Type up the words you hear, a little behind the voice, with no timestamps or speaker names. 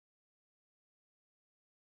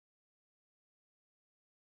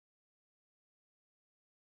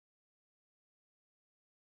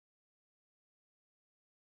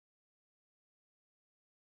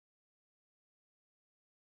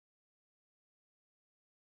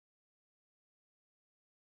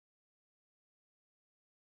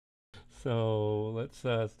So let's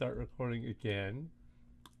start recording again.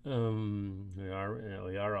 We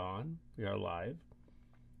are on. We are live.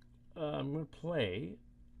 I'm gonna play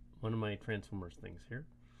one of my Transformers things here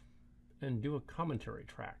and do a commentary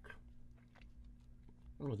track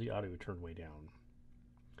with the audio turned way down.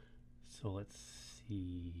 So let's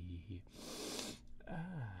see. Ah,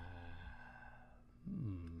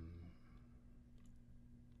 hmm.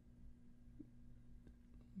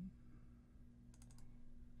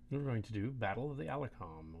 We're going to do Battle of the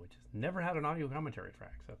Alekom, which has never had an audio commentary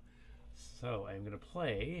track. So I'm going to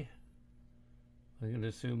play. I'm going to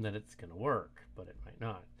assume that it's going to work, but it might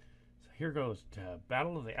not. So here goes to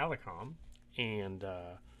Battle of the Alekom, and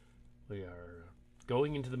we are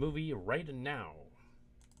going into the movie right now.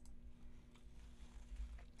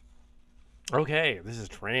 Okay, this is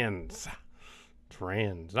Trans.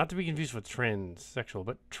 Not to be confused with transsexual,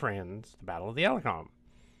 but Trans, the Battle of the Alekom.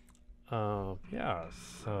 Yeah,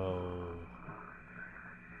 so.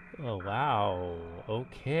 Oh, wow.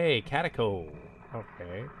 Okay, Cataco.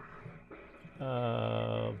 Okay.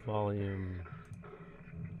 Volume.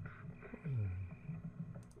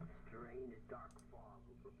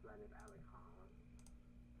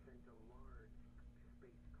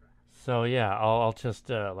 So, yeah, I'll just,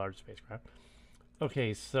 large spacecraft.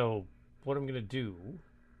 Okay, so what I'm going to do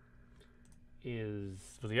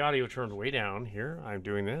is, with the audio turned way down here, I'm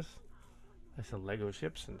doing this. I said Lego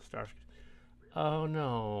ships and starships. Oh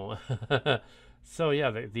no. So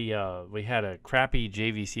yeah, we had a crappy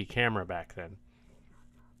JVC camera back then,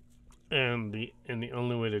 and the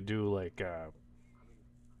only way to do like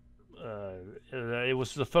it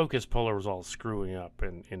was the focus puller was all screwing up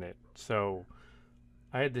in it. So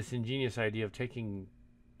I had this ingenious idea of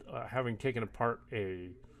having taken apart a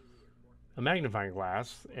magnifying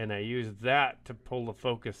glass, and I used that to pull the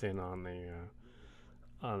focus in on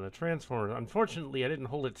the transformer. Unfortunately, I didn't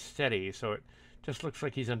hold it steady, so it just looks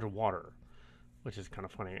like he's underwater, which is kind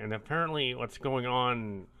of funny. And apparently, what's going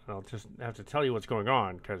on? I'll just have to tell you what's going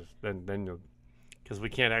on because because we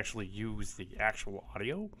can't actually use the actual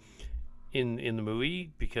audio in the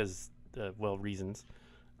movie because reasons.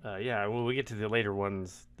 Yeah, when we get to the later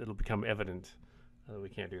ones, it'll become evident that we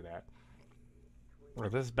can't do that. Well,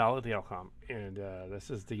 this is Ballad of the Alekom, and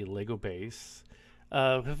this is the Lego base.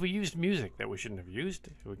 Because we used music that we shouldn't have used,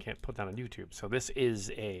 we can't put that on YouTube. So this is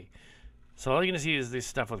so all you're going to see is this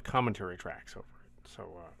stuff with commentary tracks over it. So,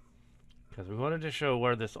 because we wanted to show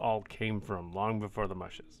where this all came from long before the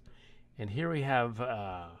mushes. And here we have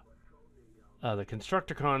the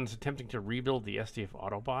Constructicons attempting to rebuild the SDF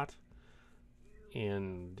Autobot.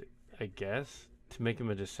 And I guess to make him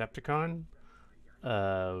a Decepticon.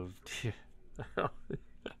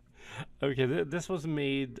 Okay, this was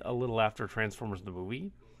made a little after Transformers the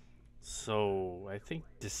movie. So I think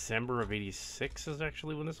December of '86 is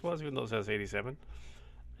actually when this was, even though it says '87.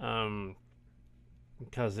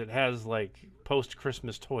 Because it has like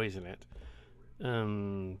post-Christmas toys in it,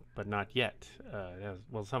 but not yet. It has,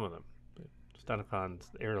 well, some of them. Stunticon's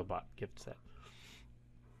Aerobot gift set.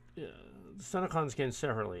 The Stunticons came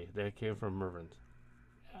separately. They came from Mervyn's.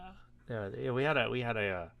 Yeah, we had a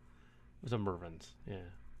it was a Mervyn's. Yeah.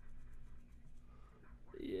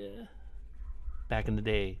 Back in the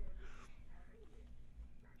day.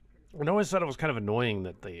 I always thought it was kind of annoying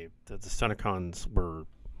that the Stunticons were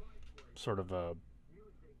sort of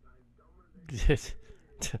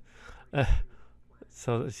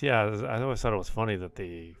so yeah, I always thought it was funny that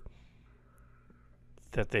they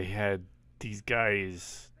had these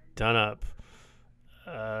guys done up.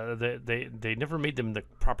 They never made them the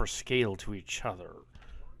proper scale to each other.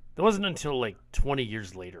 It wasn't until like 20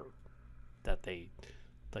 years later that they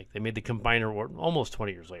made the Combiner War. Almost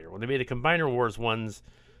 20 years later, when they made the Combiner Wars ones,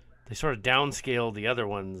 they sort of downscaled the other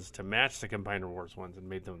ones to match the Combiner Wars ones and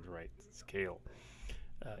made them the right scale.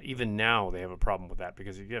 Even now, they have a problem with that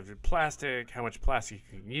because if you have plastic, how much plastic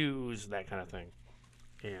you can use, that kind of thing,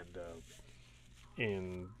 and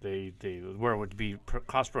they where it would be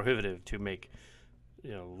cost prohibitive to make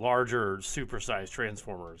larger supersized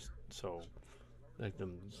transformers, so make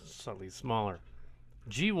them slightly smaller.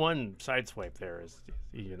 G1 Sideswipe there is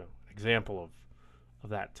example of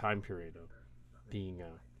that time period of being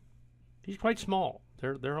he's quite small.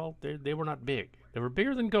 They were not big. They were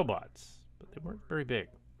bigger than GoBots, but they weren't very big.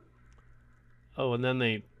 Oh, and then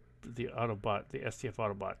the Autobot, the STF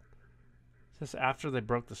Autobot. Is this after they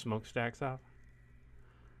broke the smokestacks out?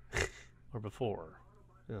 Or before?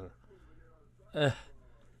 That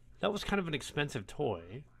was kind of an expensive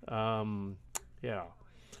toy. Yeah.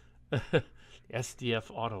 SDF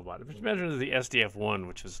Autobot. Which measures the SDF-1,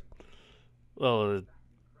 which is, well,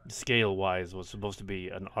 scale-wise, was supposed to be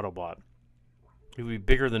an Autobot. It would be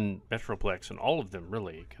bigger than Metroplex, and all of them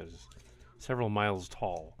really, because several miles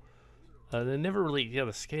tall. They never really. Yeah,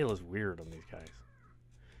 the scale is weird on these guys.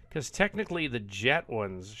 Because technically, the jet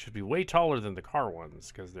ones should be way taller than the car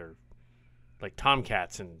ones, because they're like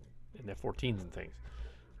Tomcats and F-14s and things.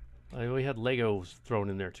 We had Legos thrown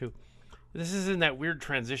in there too. This is in that weird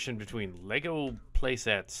transition between Lego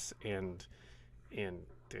playsets and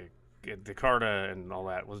the Carta and all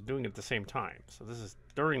that was doing it at the same time. So this is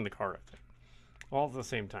during the Carta thing, all at the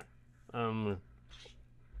same time.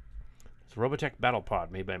 It's a Robotech Battle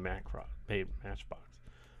Pod made by Matchbox.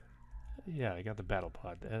 Yeah, I got the Battle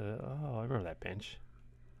Pod. Oh, I remember that bench.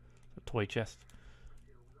 The toy chest.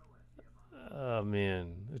 Oh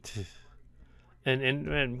man.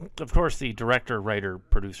 And of course the director, writer,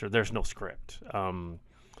 producer. There's no script.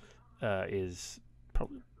 Is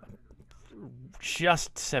probably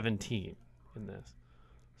just 17 in this,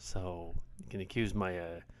 so you can excuse my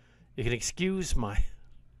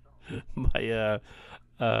my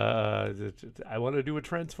I want to do a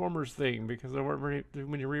Transformers thing because there weren't too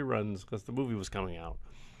many reruns because the movie was coming out.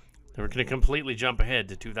 They were going to completely jump ahead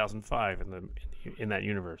to 2005 in that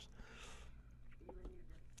universe.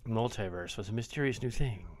 Multiverse was a mysterious new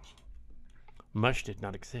thing. Mush did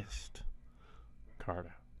not exist.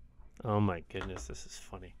 Carta. Oh my goodness, this is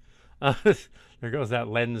funny. There goes that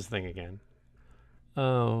lens thing again.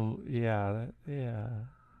 Yeah.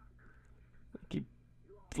 Keep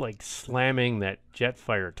like slamming that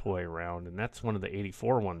Jetfire toy around, and that's one of the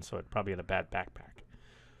 84 ones, so it probably had a bad backpack.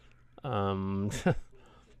 But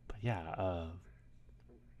yeah,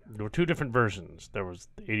 there were two different versions. There was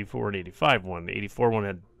the 84 and 85 one. The 84 one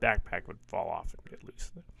had backpack would fall off and get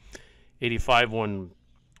loose. The 85 one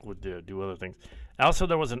would do other things. Also,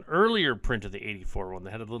 there was an earlier print of the 84 one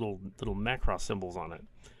that had a little Macross symbols on it,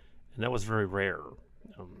 and that was very rare.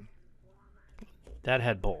 That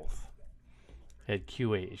had both. Had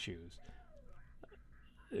QA issues.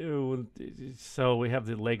 So we have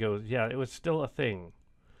the Legos. Yeah, it was still a thing.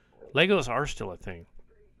 Legos are still a thing.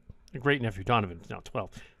 The great nephew Donovan is now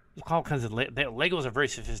 12. There's all kinds of Legos are very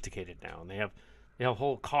sophisticated now, and they have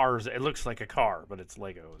whole cars. It looks like a car, but it's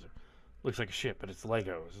Legos. It looks like a ship, but it's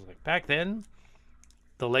Legos. It's like back then,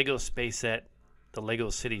 the Lego space set, the Lego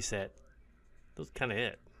city set, those kind of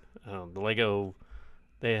it.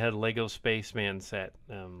 They had a Lego Spaceman set,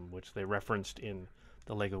 which they referenced in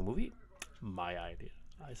the Lego movie. My idea.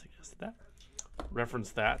 I suggested that.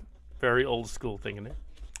 Referenced that. Very old school thing in it.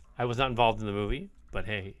 I was not involved in the movie, but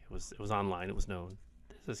hey, it was online. It was known.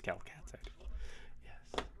 This is Cal Cat's actually.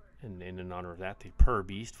 Yes. And in honor of that, the Purr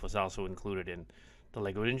Beast was also included in the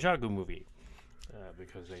Lego Ninjago movie.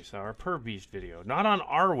 Because they saw our Purr Beast video. Not on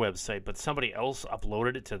our website, but somebody else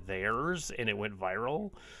uploaded it to theirs, and it went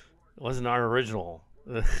viral. It wasn't our original.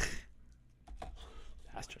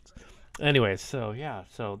 Bastards. Anyway, so yeah,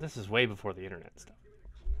 so this is way before the internet stuff.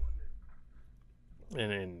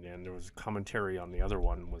 And there was commentary on the other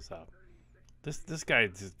one was this guy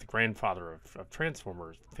is the grandfather of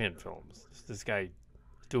Transformers fan films. This guy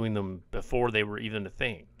doing them before they were even a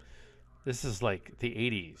thing. This is like the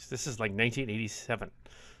 80s. This is like 1987.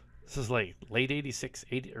 This is like late 86,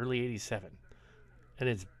 early 87. And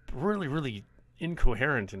it's really, really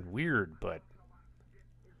incoherent and weird, but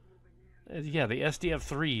yeah, the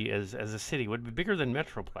SDF-3 as a city would be bigger than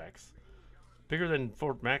Metroplex, bigger than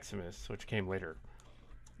Fort Maximus, which came later.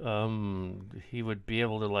 He would be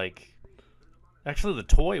able to like. Actually, the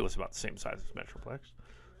toy was about the same size as Metroplex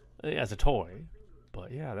as a toy,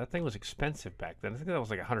 but yeah, that thing was expensive back then. I think that was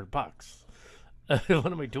like $100.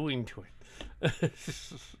 What am I doing to it?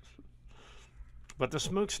 But the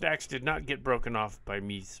smokestacks did not get broken off by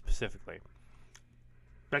me specifically.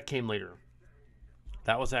 That came later.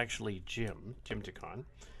 That was actually Jim Ticon,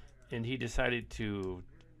 and he decided to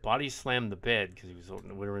body slam the bed because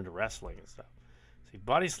we were into wrestling and stuff. So he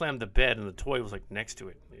body slammed the bed, and the toy was like next to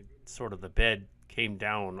it. Sort of the bed came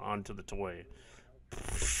down onto the toy.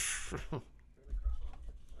 But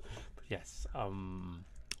yes.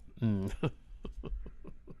 But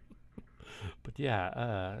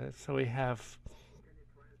yeah. So we have.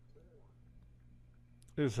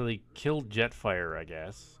 So they killed Jetfire, I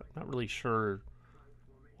guess. I'm not really sure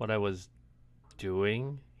what I was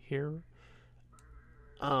doing here.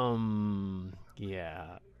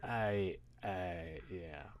 Yeah.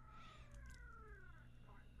 Yeah.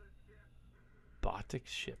 Botic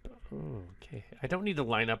ship. Oh, okay. I don't need to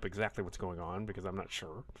line up exactly what's going on because I'm not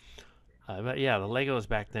sure. But yeah, the Legos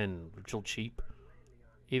back then were still cheap.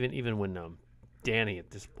 Even when Danny at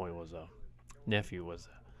this point was a nephew, was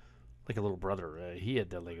like a little brother. He had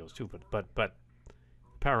the Legos too, but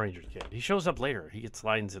Power Rangers kid. He shows up later. He gets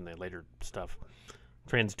lines in the later stuff.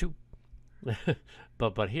 Trans 2.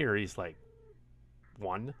 but here he's like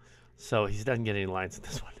 1, so he doesn't get any lines in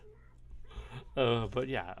this one. But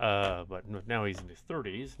yeah, but now he's in his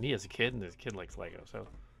 30s, and he has a kid, and his kid likes Lego, so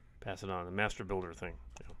pass it on. The master builder thing.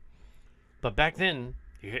 You know. But back then,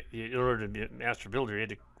 in order to be a master builder, you had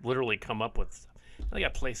to literally come up with. They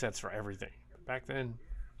got play sets for everything. Back then,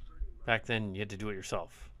 you had to do it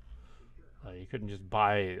yourself. You couldn't just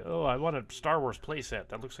buy. Oh, I want a Star Wars play set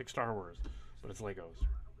that looks like Star Wars, but it's Legos.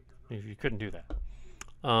 You couldn't do that.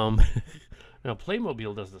 Um, now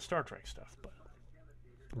Playmobil does the Star Trek stuff,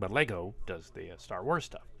 but Lego does the Star Wars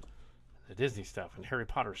stuff, the Disney stuff, and Harry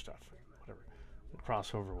Potter stuff, whatever. The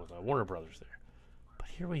crossover with Warner Brothers there. But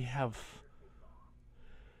here we have.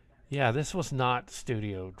 Yeah, this was not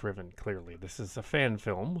studio driven, clearly. This is a fan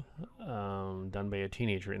film done by a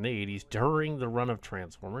teenager in the 80s during the run of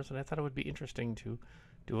Transformers, and I thought it would be interesting to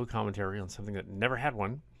do a commentary on something that never had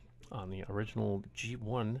one, on the original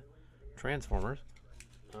G1 Transformers.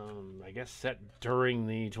 I guess set during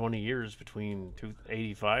the 20 years between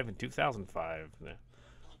 1985 and 2005.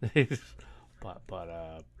 but it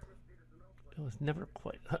was never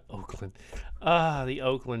quite Oakland. The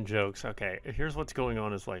Oakland jokes. Okay, here's what's going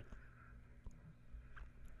on is like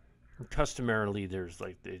customarily there's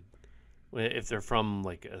like if they're from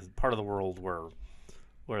like a part of the world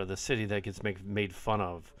where the city that gets made fun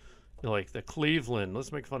of, you know, like the Cleveland,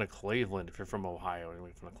 let's make fun of Cleveland. If you're from Ohio, you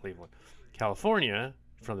make fun of Cleveland. California,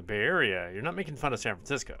 from the Bay Area, you're not making fun of San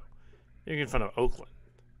Francisco, you're making fun of Oakland,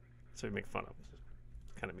 so you make fun of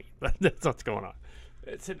it's kind of mean, but that's what's going on.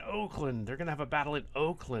 It's in Oakland, they're gonna have a battle in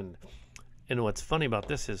Oakland. And what's funny about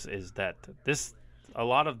this is that a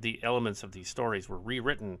lot of the elements of these stories were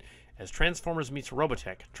rewritten as Transformers meets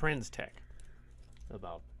Robotech, Transtech,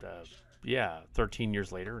 about 13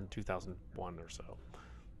 years later in 2001 or so,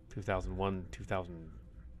 2001,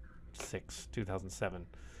 2006, 2007.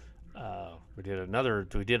 We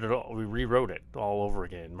rewrote it all over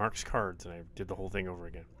again. Mark's Cards, and I did the whole thing over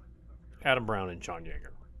again. Adam Brown and John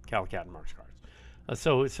Yeager, Cal Cat and Mark's Cards.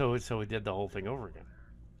 So we did the whole thing over again.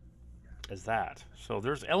 As that. So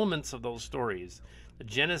there's elements of those stories, the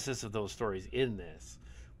genesis of those stories in this.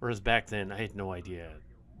 Whereas back then, I had no idea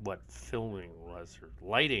what filming was, or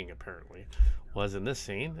lighting apparently was in this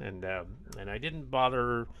scene, and I didn't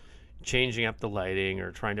bother changing up the lighting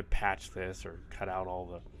or trying to patch this or cut out all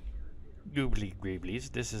the goobly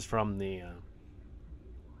greeblies. This is from the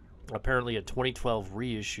apparently a 2012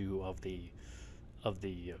 reissue of the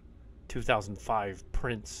 2005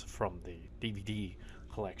 prints from the DVD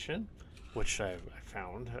collection, which I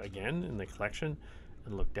found again in the collection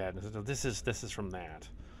and looked at. And said, this is from that.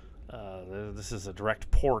 This is a direct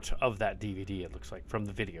port of that DVD. It looks like from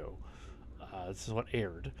the video. This is what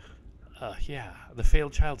aired. Yeah, the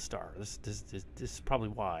failed child star. This is probably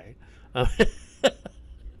why.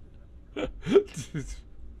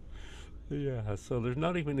 Yeah, so there's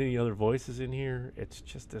not even any other voices in here. It's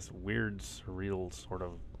just this weird, surreal sort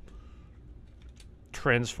of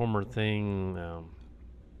Transformer thing.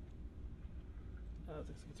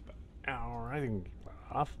 It's about an hour. I think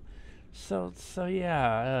off. So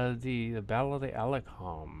yeah, the Battle of the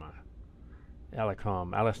Alekom.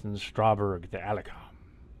 Alison Strawberg, the Alekom.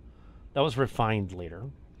 That was refined later.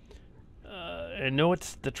 I know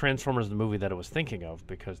it's the Transformers the movie that I was thinking of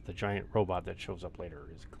because the giant robot that shows up later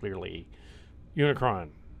is clearly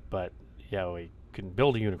Unicron. But yeah, we can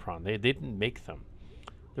build a Unicron. They didn't make them.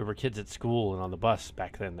 There were kids at school and on the bus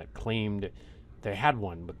back then that claimed they had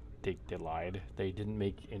one, but they lied. They didn't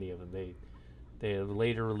make any of them. They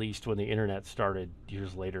later released when the internet started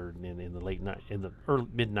years later in the early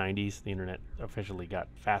mid 90s. The internet officially got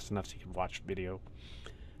fast enough so you could watch video.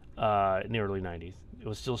 In the early 90s, it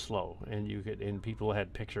was still slow, and people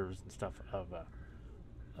had pictures and stuff of.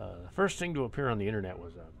 The first thing to appear on the internet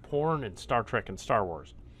was porn and Star Trek and Star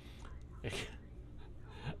Wars.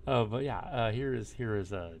 But yeah, here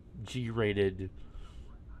is a G-rated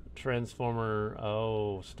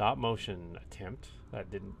Transformer stop motion attempt that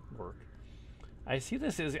didn't work. I see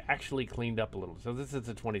this is actually cleaned up a little. So this is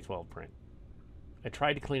a 2012 print. I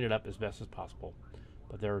tried to clean it up as best as possible,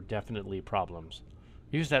 but there are definitely problems.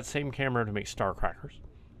 Used that same camera to make Star Crackers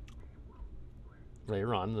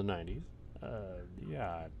later on in the 90s.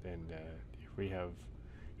 Here we have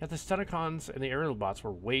the Stunticons and the Aerialbots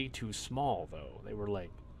were way too small, though. They were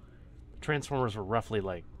like, Transformers were roughly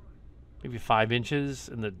like maybe 5 inches,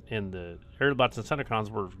 and the Aerialbots and Stunticons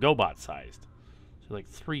were GoBot sized, so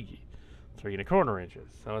like 3.25 inches.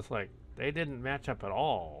 So it's like they didn't match up at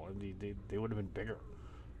all, and they would have been bigger.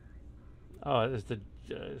 Oh, is the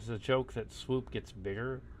joke that Swoop gets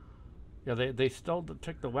bigger? Yeah, they still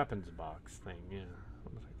took the weapons box thing. Yeah,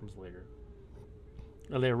 that comes later.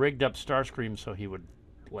 And they rigged up Starscream so he would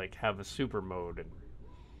like have a super mode, and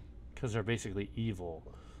because they're basically evil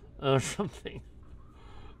or something.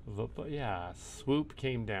 But yeah, Swoop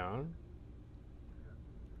came down.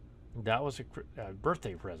 That was a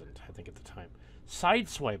birthday present, I think, at the time.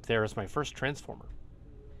 Sideswipe there is my first Transformer.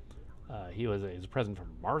 He was a present from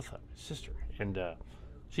Martha, his sister, and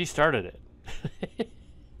she started it.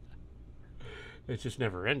 It just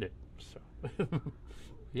never ended. So,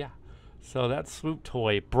 yeah. So that Swoop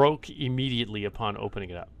toy broke immediately upon opening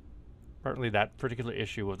it up. Partly that particular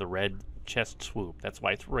issue of the red chest Swoop, that's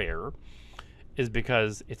why it's rare, is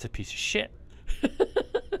because it's a piece of shit.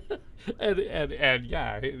 and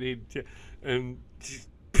yeah, and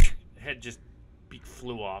head just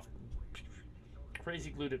flew off.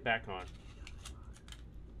 Crazy glued it back on.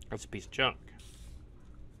 That's a piece of junk.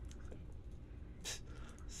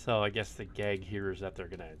 So I guess the gag here is that they're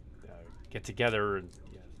gonna get together, and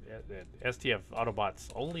STF Autobot's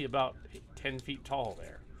only about 10 feet tall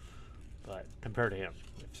there, but compared to him,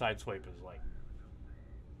 if Sideswipe is like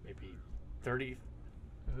maybe 30,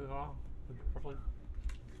 roughly,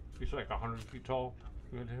 he's like 100 feet tall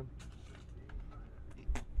compared to him,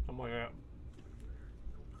 something like that.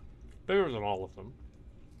 Bigger than all of them.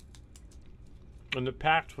 And the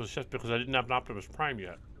pact was just because I didn't have an Optimus Prime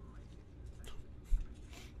yet.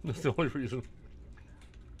 That's the only reason.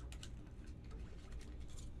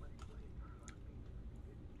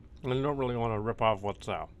 And I don't really want to rip off what's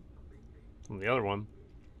from the other one,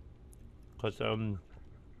 because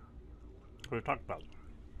we talked about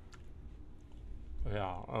it.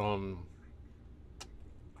 Yeah.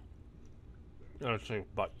 Let's see,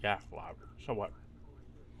 but yeah, so what?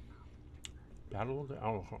 Battle of the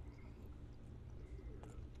Alekom.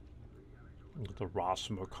 The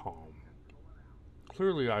Rossmacom.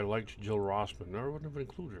 Clearly, I liked Jill Rossman, or I wouldn't have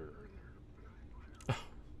included her.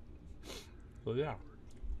 So yeah,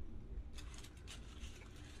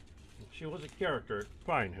 she was a character at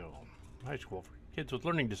Pine Hill High School for kids with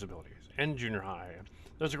learning disabilities, and junior high.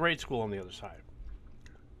 There's a grade school on the other side.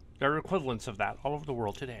 There are equivalents of that all over the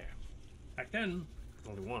world today. Back then,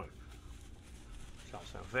 only one. South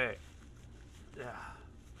San Fe. Yeah.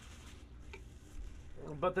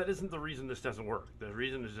 But that isn't the reason this doesn't work. The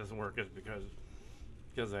reason this doesn't work is because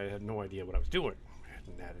I had no idea what I was doing. I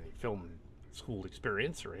hadn't had any film school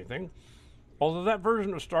experience or anything. Although that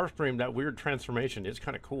version of Starscream, that weird transformation, is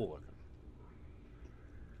kind of cool looking.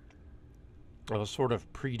 I was sort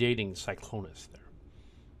of predating Cyclonus there.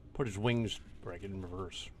 Put his wings in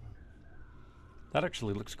reverse. That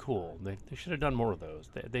actually looks cool. They should have done more of those.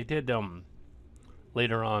 They did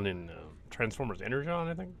later on in Transformers Energon,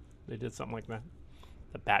 I think. They did something like that.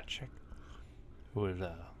 The Bat Chick, who was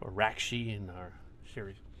a Rakshi in our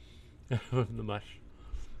series. The Mush.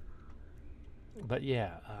 But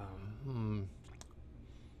yeah,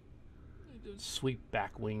 sweep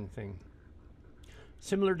back wing thing.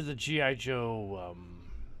 Similar to the G.I. Joe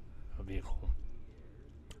vehicle.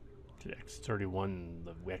 To X-31,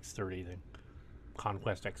 the X-30 thing.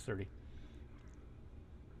 Conquest X-30.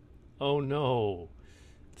 Oh no.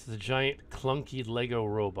 It's the giant clunky Lego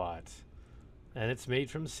robot. And it's made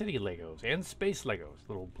from city Legos and space Legos.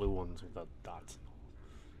 Little blue ones with the dots.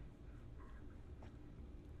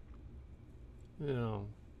 There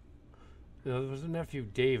was a nephew,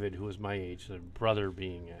 David, who was my age. A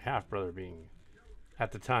half-brother being,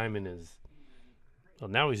 at the time in his, well,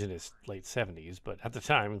 now he's in his late 70s, but at the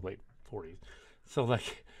time, late 40s. So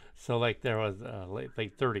like there was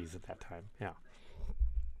late 30s at that time. Yeah.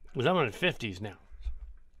 Because I'm in the 50s now.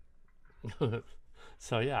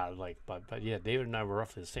 So yeah, but yeah, David and I were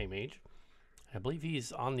roughly the same age. I believe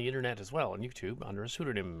he's on the internet as well, on YouTube, under a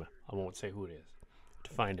pseudonym. I won't say who it is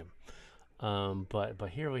to find him. But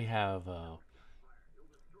here we have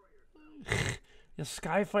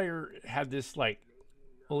Skyfire had this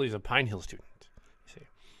he's a Pine Hill student. You see,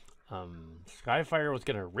 Skyfire was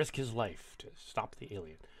gonna risk his life to stop the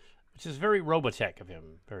alien, which is very Robotech of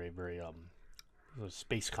him. Very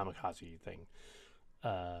space kamikaze thing.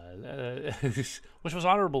 Which was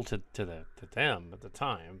honorable to them at the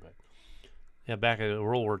time, but yeah, back in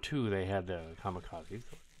World War II they had kamikazes,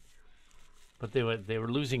 but they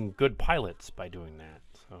were losing good pilots by doing that.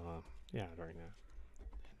 So yeah, during that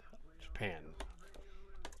Japan,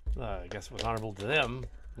 I guess it was honorable to them.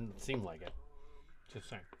 Didn't seem like it. Just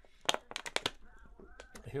saying.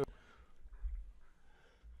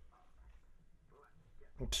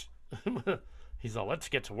 He's all, let's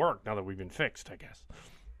get to work now that we've been fixed, I guess.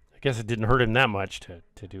 I guess it didn't hurt him that much to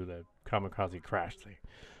do the kamikaze crash thing.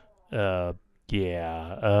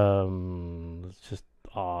 It's just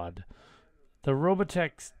odd. The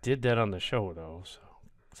Robotechs did that on the show, though, so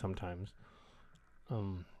sometimes.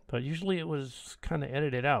 But usually it was kind of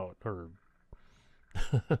edited out or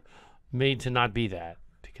made to not be that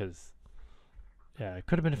because yeah, it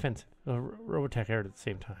could have been offensive. Robotech aired at the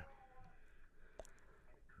same time.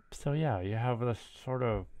 So yeah, you have this sort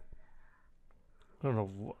of I don't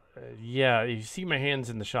know. Yeah, you see my hands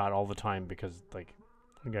in the shot all the time because like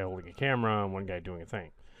one guy holding a camera and one guy doing a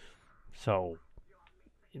thing. So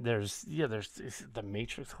there's the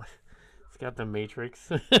Matrix. It's got the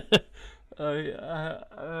Matrix. Yeah,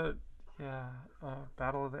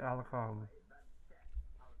 Battle of the Alekom.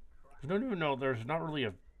 I don't even know. There's not really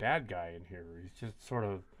a bad guy in here. He's just sort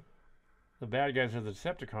of the bad guys are the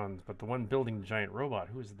Decepticons, but the one building the giant robot,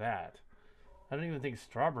 who's that? I don't even think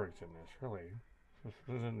Strawberry's in this, really. This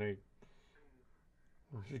isn't a.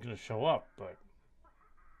 She's gonna show up, but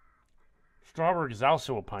Strawberry is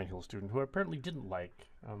also a Pine Hill student who I apparently didn't like.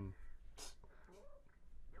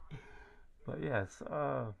 But yes,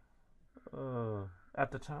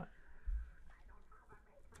 at the time.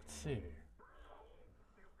 Let's see.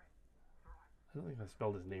 I don't think I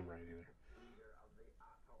spelled his name right either.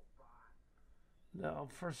 No,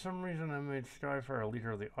 for some reason I made Skyfire a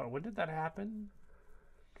leader of the. When did that happen?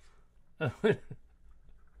 I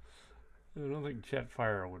don't think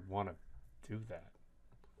Jetfire would want to do that.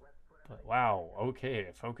 But wow, okay,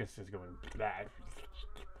 focus is going bad.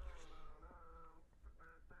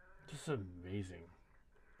 Just amazing.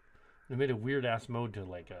 They made a weird ass mode to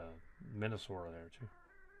like a Menosaur there too.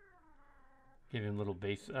 Gave him little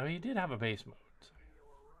base. I mean, he did have a base mode.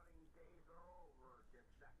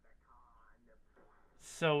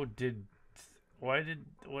 So did why did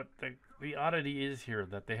what the oddity is here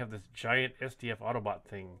that they have this giant SDF Autobot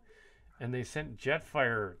thing, and they sent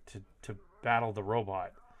Jetfire to battle the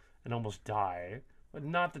robot and almost die, but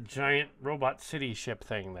not the giant robot city ship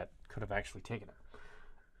thing that could have actually taken it.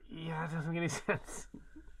 Yeah, it doesn't make any sense.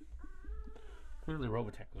 Clearly,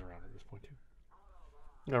 Robotech was around at this point too.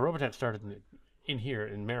 Now, Robotech started in here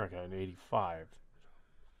in America in '85.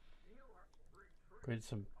 Created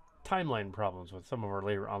some timeline problems with some of our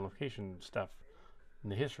later on location stuff in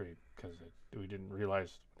the history because we didn't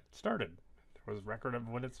realize it started. There was a record of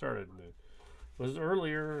when it started. It was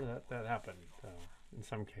earlier that happened in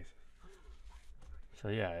some cases. So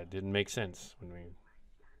yeah, it didn't make sense when we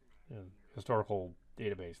historical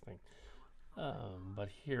database thing. But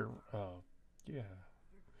here, yeah,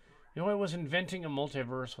 I was inventing a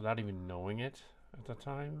multiverse without even knowing it at the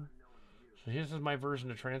time. So this is my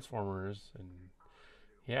version of Transformers, and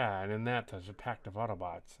yeah, and in that there's a pact of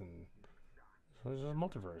Autobots, and so there's a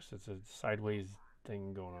multiverse. It's a sideways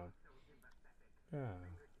thing going on. Yeah,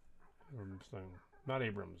 Abrams thing. Not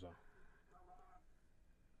Abrams though.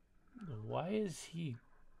 Why is he?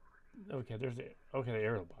 Okay, the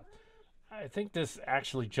Aerobot. I think this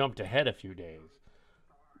actually jumped ahead a few days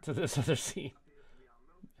to this other scene.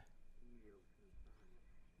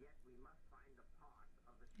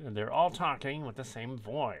 And they're all talking with the same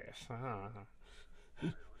voice.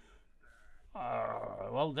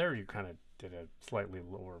 Well, there you kind of did a slightly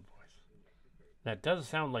lower voice. That does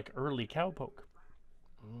sound like early Cowpoke.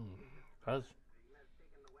 Does.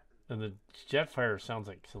 And the Jetfire sounds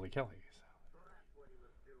like Silly Kelly.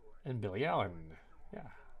 And Billy Allen. Yeah.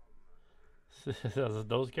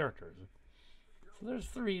 Those characters. So there's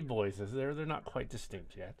 3 voices there. They're not quite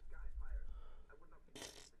distinct yet.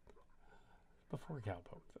 Before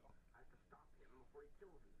Cowpoke,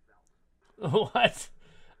 though. What?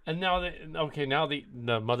 And now the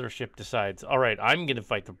mothership decides, all right, I'm gonna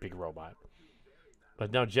fight the big robot.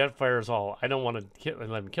 But now Jetfire's all, I don't want to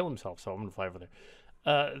let him kill himself, so I'm gonna fly over there.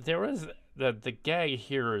 There was the gag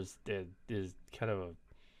here is kind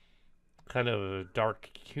of dark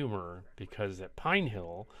humor because at Pine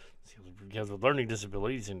Hill, because of learning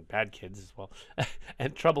disabilities and bad kids as well,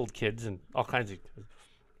 and troubled kids and all kinds of.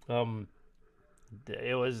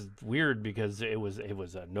 It was weird because it was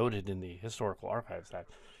noted in the historical archives that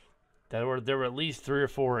there were at least 3 or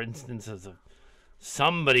 4 instances of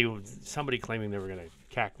somebody claiming they were going to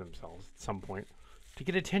cack themselves at some point to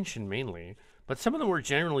get attention mainly, but some of them were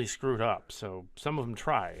generally screwed up. So some of them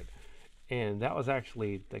tried, and that was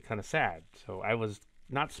actually kind of sad. So I was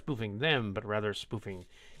not spoofing them, but rather spoofing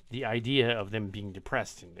the idea of them being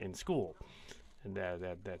depressed in school, and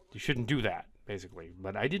that you shouldn't do that. Basically,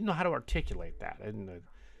 but I didn't know how to articulate that. I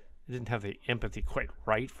didn't have the empathy quite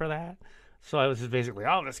right for that. So I was just basically,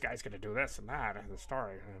 oh, this guy's gonna do this and that in the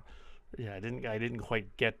story. Yeah, I didn't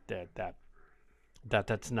quite get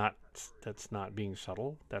that's not being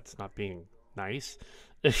subtle. That's not being nice.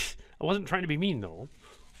 I wasn't trying to be mean though.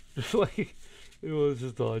 Like it was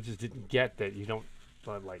just I just didn't get that you don't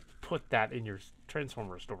put that in your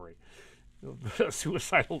Transformer story. A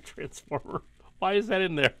suicidal Transformer Why is that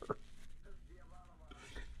in there?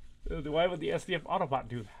 Why would the SDF Autobot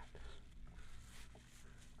do that?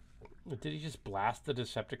 Did he just blast the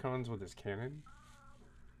Decepticons with his cannon?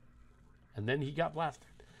 And then he got blasted.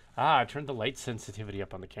 Ah, I turned the light sensitivity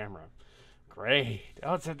up on the camera. Great.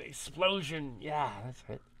 Oh, it's an explosion. Yeah, that's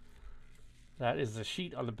it. That is the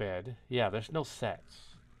sheet on the bed. Yeah, there's no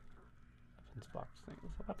sets. Weapons box thing.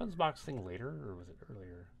 Was the weapons box thing later, or was it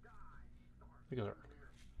earlier? I think it was earlier.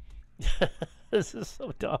 This is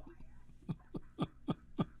so dumb.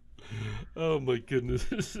 Oh my goodness.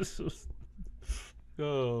 This is so...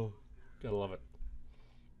 Oh, gotta love it.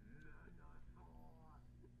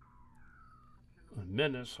 A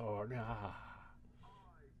menace or... Ah.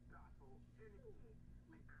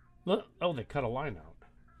 Look, oh, they cut a line out.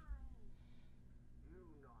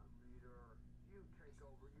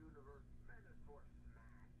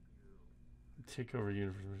 Take over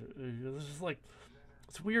universe. This is like...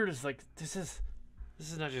 It's weird. It's like, this is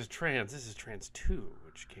not just trans. This is trans 2,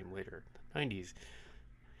 which came later, in the 90s.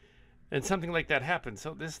 And something like that happened.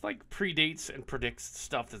 So this like predates and predicts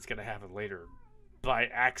stuff that's going to happen later by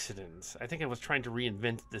accident. I think I was trying to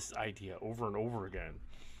reinvent this idea over and over again.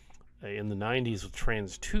 In the 90s with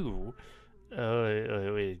Trans 2,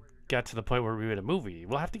 we got to the point where we made a movie.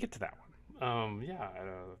 We'll have to get to that one.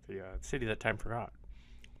 The City That Time Forgot.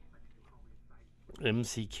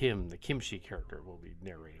 MC Kim, the Kimchi character, will be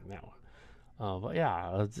narrating that one. But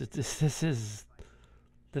yeah, this is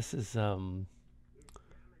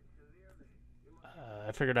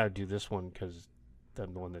I figured I'd do this one because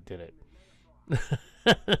I'm the one that did it.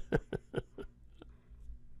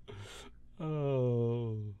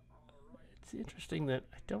 Oh, it's interesting that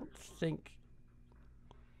I don't think.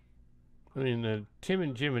 I mean, Tim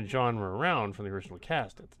and Jim and John were around from the original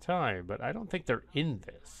cast at the time, but I don't think they're in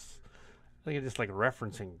this. I think it's just like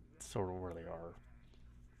referencing sort of where they are.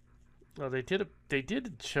 Well, they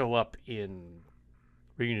did show up in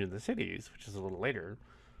Reunion of the Cities, which is a little later.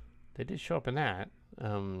 They did show up in that.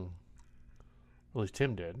 At least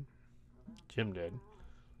Tim did. Jim did.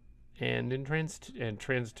 And in Trans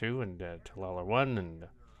 2 and Talala 1. And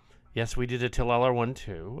yes, we did a Talala 1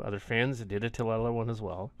 too. Other fans did a Talala 1 as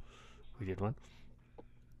well. We did one.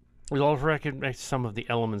 We also recognized some of the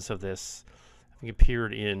elements of this. I think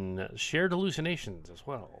appeared in Shared Hallucinations as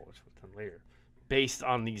well, which was done later, based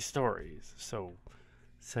on these stories. So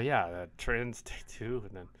yeah, Trans 2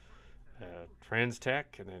 and then Trans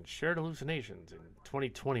Tech and then Shared Hallucinations in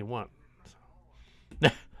 2021.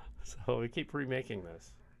 So we keep remaking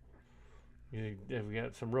this. We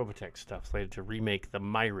got some Robotech stuff slated to remake the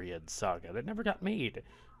Myriad saga that never got made.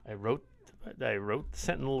 I wrote the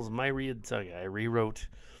Sentinels Myriad saga. I rewrote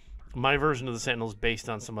my version of the Sentinels based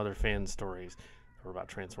on some other fan stories that were about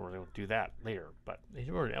Transformers. We'll do that later, but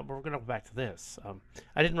we're going to go back to this.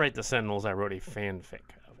 I didn't write the Sentinels. I wrote a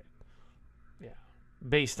fanfic of it. Yeah,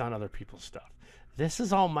 based on other people's stuff. This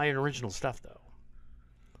is all my original stuff, though.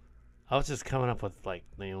 I was just coming up with like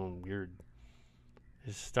my own weird.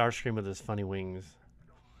 Starscream with his funny wings.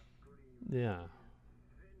 Yeah.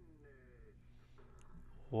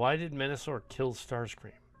 Why did Menasor kill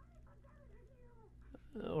Starscream?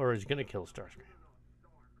 Or is he gonna kill Starscream?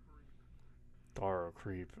 Star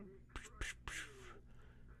creep.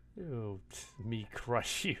 Oh, me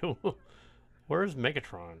crush you. Where's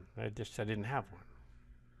Megatron? I didn't have one.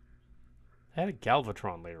 I had a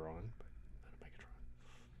Galvatron later on, but not a Megatron.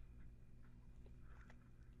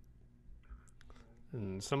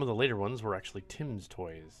 And some of the later ones were actually Tim's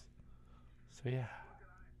toys. So yeah.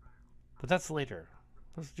 But that's later.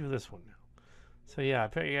 Let's do this one now. So yeah,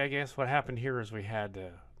 I guess what happened here is we had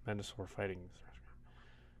Menasor fighting.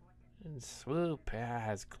 And Swoop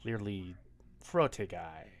has clearly Frote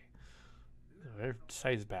guy. Their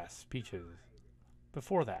size bass speeches.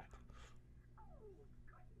 Before that.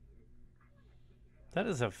 That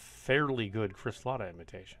is a fairly good Chris Latta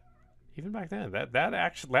imitation. Even back then,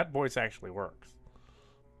 that voice actually works.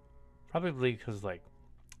 Probably because like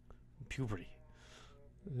puberty.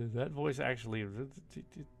 That voice actually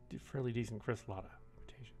fairly decent Chris Latta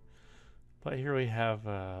imitation. But here we have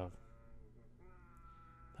not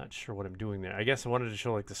sure what I'm doing there. I guess I wanted to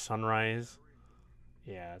show like the sunrise.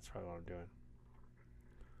 Yeah, that's probably what I'm doing.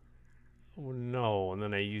 Oh no, and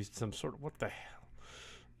then I used some sort of what the hell?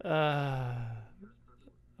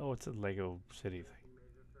 Oh, it's a Lego City thing.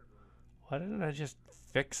 Why didn't I just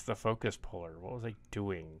fix the focus puller? What was I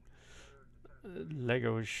doing?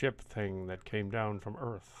 Lego ship thing that came down from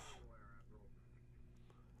Earth.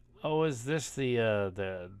 Oh, is this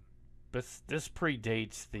this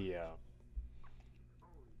predates the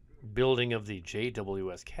building of the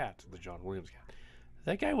JWS cat, the John Williams cat.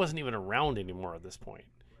 That guy wasn't even around anymore at this point.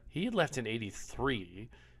 He had left in 83,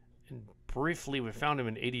 and briefly we found him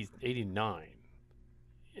in 89,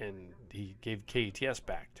 and he gave KTS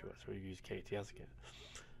back to us. So we used KTS again.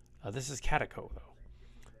 This is Catco, though.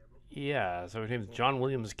 Yeah, so his name is John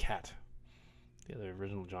Williams Cat. Yeah, the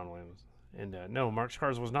original John Williams. And no, Mark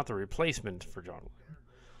Scars was not the replacement for John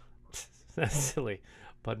Williams. That's silly.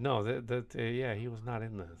 But no, yeah, he was not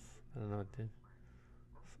in this. I don't know. It's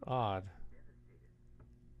odd.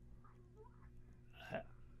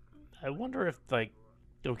 I wonder if, like,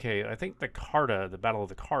 okay, I think the Battle of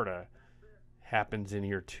the Carta happens in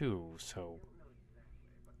here too, so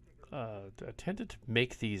I tended to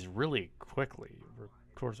make these really quickly, of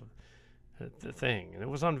course, the thing. And it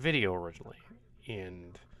was on video originally,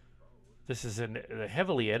 and this is a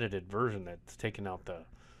heavily edited version that's taken out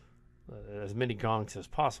as many gonks as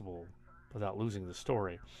possible without losing the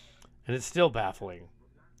story, and it's still baffling.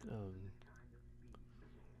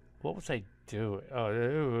 What was I doing?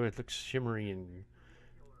 Oh, it looks shimmery and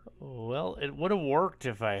well, it would have worked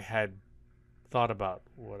if I had thought about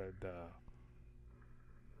what I'd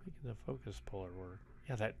making the focus puller work.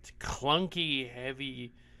 Yeah, that clunky,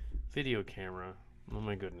 heavy video camera. Oh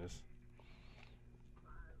my goodness.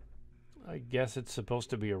 I guess it's supposed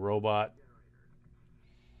to be a robot.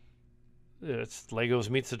 It's Legos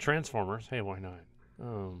meets the Transformers. Hey, why not?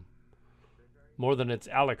 More than it's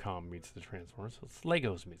Alekom meets the Transformers. So it's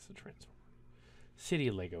Legos meets the Transformers. City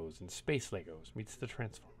Legos and Space Legos meets the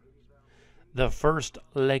Transformers. The first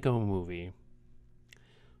Lego movie.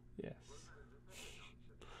 Yes.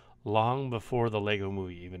 Long before the Lego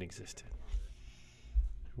movie even existed.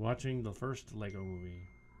 Watching the first Lego movie.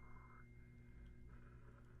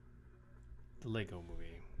 The Lego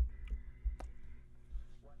movie.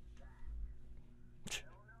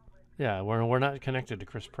 Yeah, we're not connected to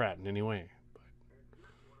Chris Pratt in any way, but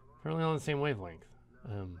apparently on the same wavelength.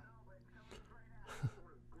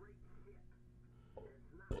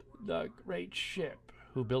 The great ship.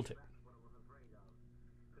 Who built it?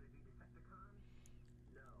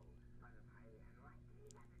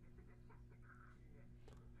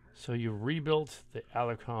 So you rebuilt the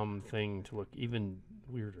Alekom thing to look even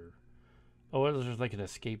weirder. Oh, it was just like an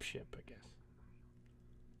escape ship, I guess.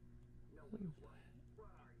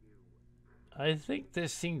 I think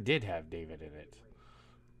this scene did have David in it.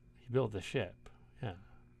 He built the ship. Yeah.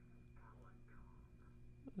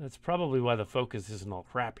 That's probably why the focus isn't all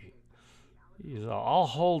crappy. He's all, I'll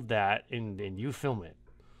hold that and you film it.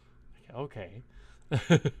 Okay.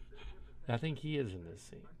 I think he is in this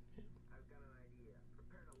scene.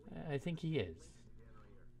 I think he is.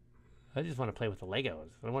 I just want to play with the Legos.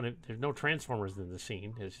 There's no Transformers in the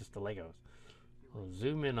scene. It's just the Legos. I'll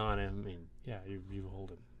zoom in on him and yeah, you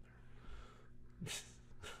hold him.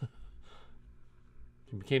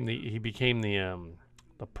 He became the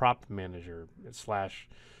prop manager slash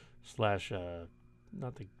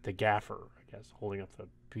not the gaffer, I guess, holding up the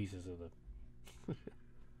pieces of the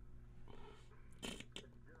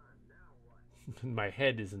my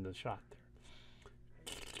head is in the shot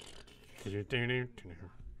there.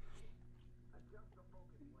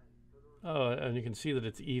 Oh, and you can see that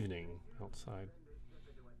it's evening outside.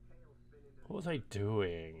 What was I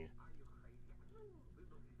doing?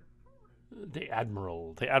 The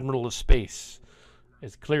Admiral of Space.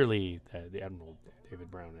 It's clearly the Admiral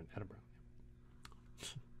David Brown and Etta Brown.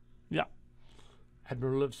 Yeah.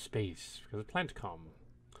 Admiral of Space, because of Planetcom.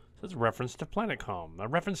 So it's a reference to Planetcom. A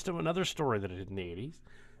reference to another story that I did in the 80s,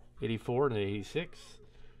 84 and 86.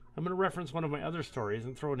 I'm going to reference one of my other stories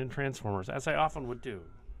and throw it in Transformers, as I often would do.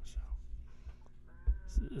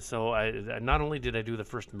 So I not only did I do the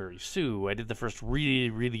first Mary Sue, I did the first really,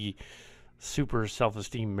 really super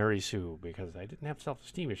self-esteem Mary Sue, because I didn't have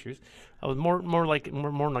self-esteem issues. I was more like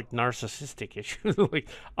narcissistic issues. Like,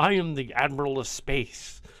 I am the Admiral of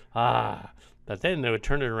Space. But then they would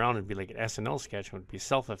turn it around and be like an SNL sketch and it would be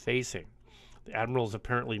self-effacing. The Admiral's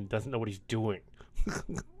apparently doesn't know what he's doing.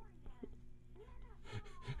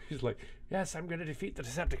 He's like, yes, I'm going to defeat the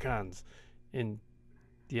Decepticons. And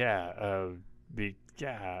yeah,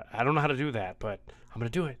 I don't know how to do that, but I'm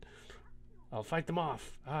going to do it. I'll fight them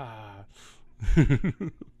off.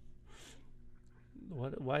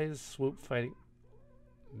 Why is Swoop fighting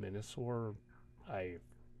Minosaur?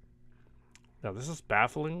 Now this is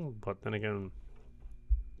baffling, but then again,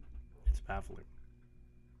 it's baffling.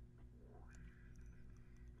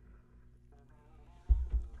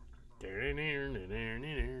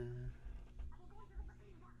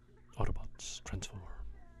 Autobots transform.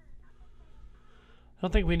 I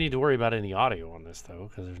don't think we need to worry about any audio on this, though,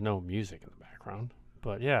 because there's no music in the background.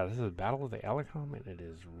 But yeah, this is Battle of the Alekom, and it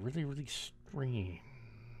is really, really strange.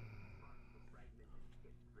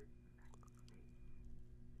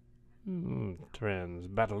 Trends.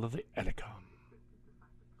 Battle of the Alekom.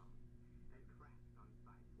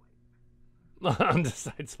 On the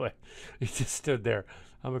sideswipe. He just stood there.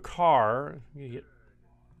 I'm a car. I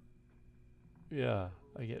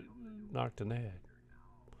get knocked in the head.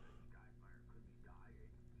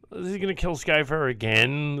 Is he going to kill Skyfire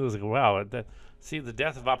again? I was like, wow. See, the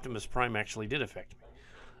death of Optimus Prime actually did affect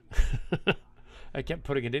me. I kept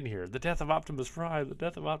putting it in here. The death of Optimus Prime. The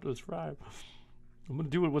death of Optimus Prime. I'm going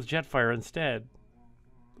to do it with Jetfire instead.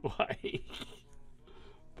 Why?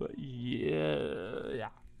 But yeah.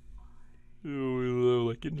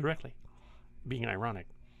 Like indirectly. Being ironic.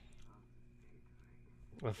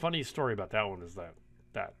 The funny story about that one is that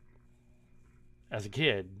as a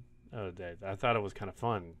kid, I thought it was kind of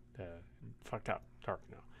fun. Fucked up, dark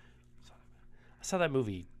now. So I saw that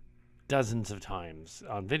movie dozens of times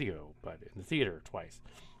on video, but in the theater twice.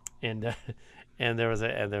 And and there was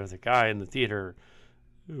a guy in the theater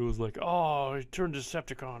who was like, "Oh, he turned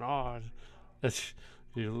Decepticon. Oh, that's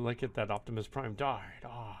like it that Optimus Prime died.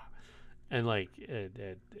 Oh." And like,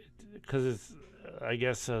 because it's, I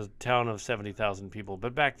guess, a town of 70,000 people,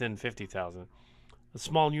 but back then 50,000. A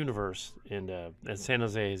small universe, and San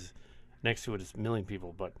Jose's next to it is a million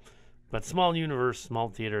people, but small universe, small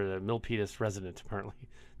theater. The Milpitas resident, apparently,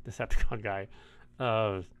 Decepticon guy.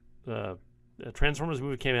 The Transformers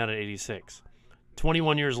movie came out in '86.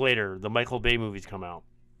 21 years later, the Michael Bay movies come out,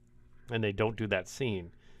 and they don't do that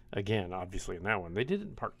scene again. Obviously, in that one, they did it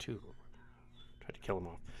in part 2. Tried to kill him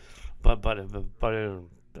off. But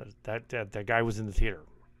that guy was in the theater,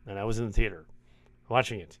 and I was in the theater,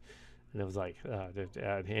 watching it, and it was like,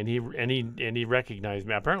 and he recognized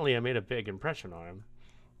me. Apparently, I made a big impression on him,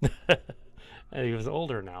 and he was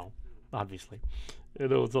older now, obviously.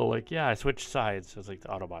 And it was all like, yeah, I switched sides. It was like the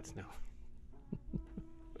Autobots now.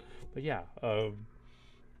 But yeah,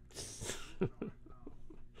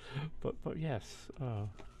 but yes,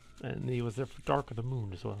 and he was there for Dark of the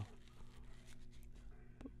Moon as well.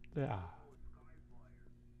 Yeah.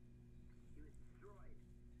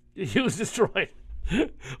 He was destroyed.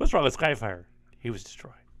 What's wrong with Skyfire? He was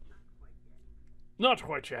destroyed. Not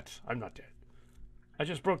quite yet. I'm not dead. I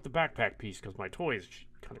just broke the backpack piece because my toy is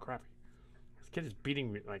kind of crappy. This kid is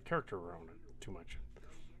beating my character around too much.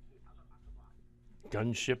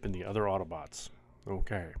 Gunship and the other Autobots.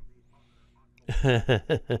 Okay.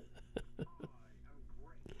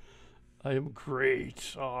 I am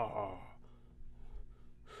great. Oh.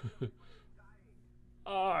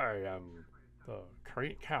 I am the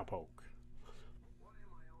great Cowpoke.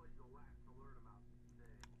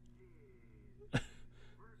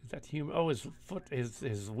 Is that human? Oh, his foot,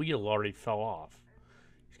 his wheel already fell off.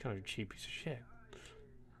 He's kind of a cheap piece of shit.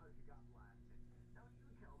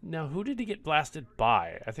 Now, who did he get blasted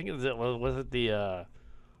by? I think it was it the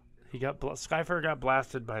Skyfire got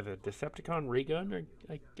blasted by the Decepticon ray gun, or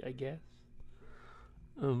I guess.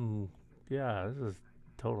 Yeah, this is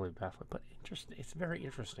totally baffling, but interesting. It's very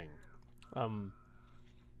interesting.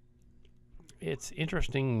 It's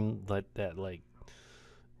interesting that like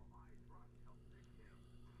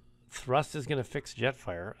Thrust is going to fix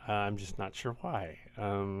Jetfire. I'm just not sure why.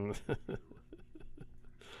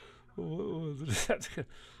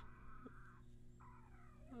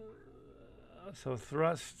 So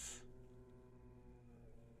Thrust.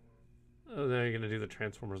 Oh, they're going to do the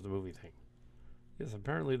Transformers the movie thing. Yes,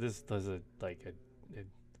 apparently this does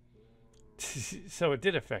so it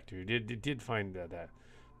did affect you. It did find that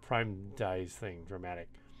Prime dies thing dramatic.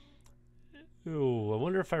 Oh, I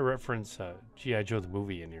wonder if I reference G.I. Joe the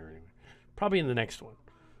movie in here anyway. Probably in the next one.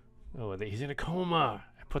 Oh, he's in a coma.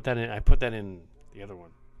 I put that in the other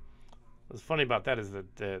one. What's funny about that is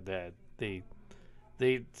that they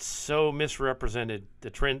so misrepresented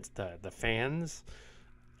the fans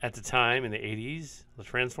at the time in the 80s, the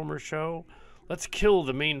Transformers show. Let's kill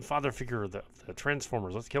the main father figure of the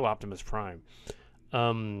Transformers. Let's kill Optimus Prime.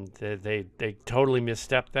 They totally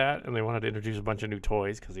misstepped that, and they wanted to introduce a bunch of new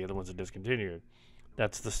toys because the other ones are discontinued.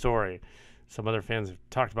 That's the story. Some other fans have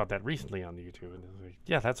talked about that recently on the YouTube, and like,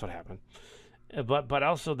 yeah, that's what happened. But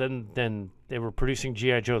also then they were producing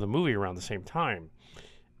G.I. Joe the movie around the same time,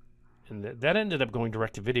 and that ended up going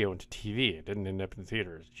direct to video into TV. It didn't end up in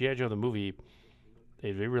theaters. G.I. Joe the movie,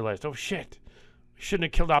 they realized, oh shit, we shouldn't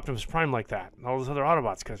have killed Optimus Prime like that and all those other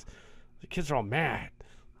Autobots because the kids are all mad.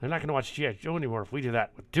 They're not going to watch G.I. Joe anymore if we do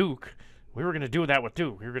that with Duke. We were going to do that with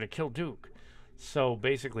Duke. We were going to kill Duke. So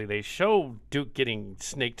basically, they show Duke getting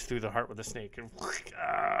snaked through the heart with a snake. And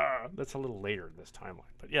that's a little later in this timeline.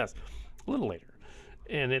 But yes, a little later.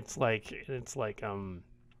 And it's like,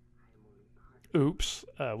 oops,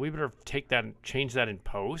 we better take that and change that in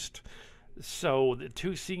post So the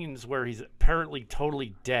two scenes where he's apparently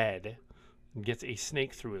totally dead and gets a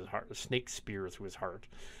snake through his heart, a snake spear through his heart.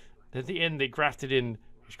 At the end, they grafted in,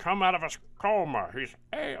 he's come out of his coma. He's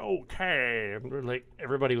A-OK. And we're like,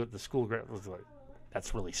 everybody with the school was like,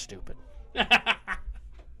 that's really stupid.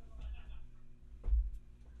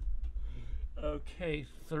 Okay,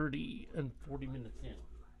 30 and 40 minutes in.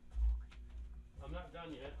 I'm not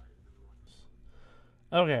done yet.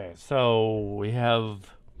 Okay, so we have.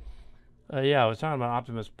 Yeah, I was talking about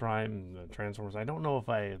Optimus Prime, Transformers. I don't know if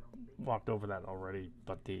I walked over that already,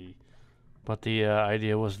 but the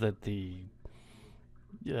idea was that the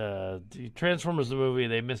Transformers the movie,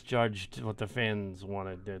 they misjudged what the fans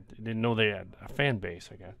wanted. They didn't know they had a fan base,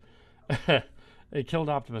 I guess. They killed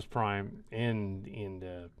Optimus Prime and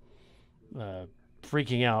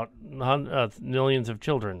freaking out millions of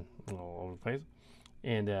children all over the place.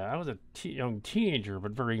 And I was a young teenager,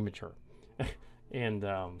 but very immature. And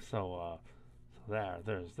there's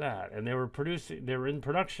that. And they were in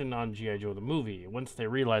production on G.I. Joe the movie. Once they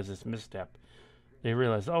realized this misstep, they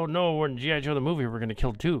realized, oh no, we're in G.I. Joe the movie, we're going to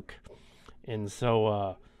kill Duke. And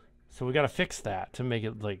so we got to fix that to make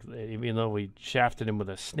it like, even though we shafted him with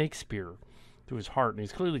a snake spear through his heart, and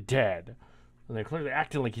he's clearly dead, and they're clearly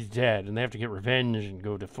acting like he's dead, and they have to get revenge and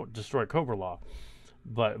go destroy Cobra Law.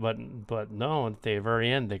 But no, at the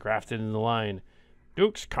very end, they grafted in the line,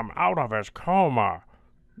 Duke's come out of his coma.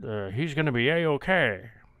 He's going to be A-OK.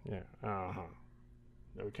 Yeah, uh-huh.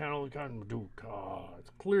 We can't only call him Duke. It's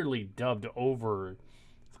clearly dubbed over.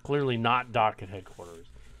 It's clearly not Doc at headquarters.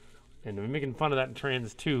 And we're making fun of that in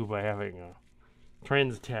Trans 2 by having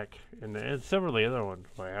Trans Tech and several of the other ones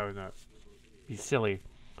by having that be silly.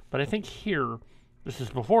 But I think here, this is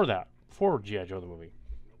before that, before G.I. Joe the movie.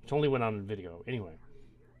 It only went on in video. Anyway,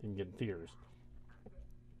 didn't get in theaters.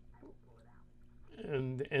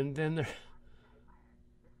 And then there.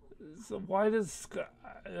 So why does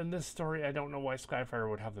in this story? I don't know why Skyfire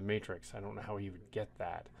would have the Matrix. I don't know how he would get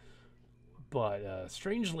that. But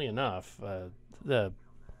strangely enough, the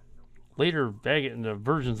later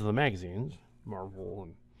versions of the magazines, Marvel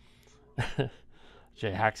and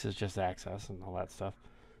J-Axis, Just Access, and all that stuff.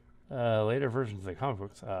 Later versions of the comic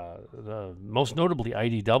books, most notably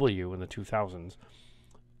IDW in the 2000s,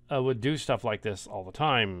 would do stuff like this all the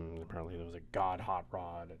time. Apparently, there was a God Hot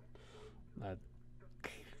Rod. And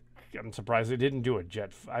I'm surprised they didn't do a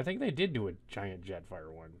jet. I think they did do a giant Jetfire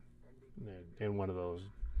one in one of those.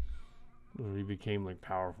 Where he became like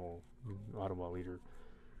powerful Autobot leader.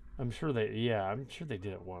 I'm sure they did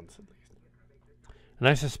it once at least. And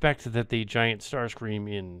I suspect that the giant Starscream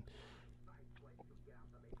in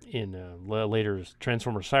later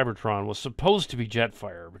Transformers Cybertron was supposed to be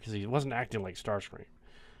Jetfire because he wasn't acting like Starscream.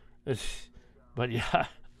 But yeah,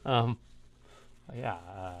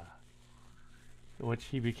 which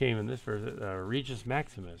he became in this version, Regis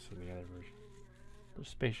Maximus in the other version, the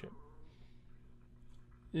spaceship.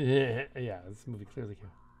 Yeah, this movie clearly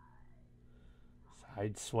came.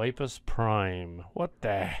 Sideswipus Prime. What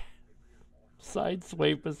the?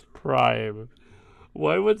 Sideswipus Prime.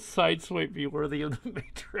 Why would Sideswipe be worthy of the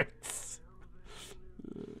Matrix?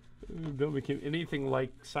 Don't make him anything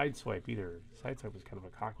like Sideswipe either. Sideswipe was kind of a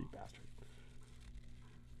cocky bastard.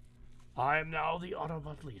 I am now the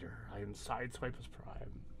Autobot leader. I am Sideswipus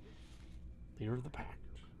Prime. Leader of the pack.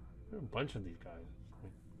 There are a bunch of these guys.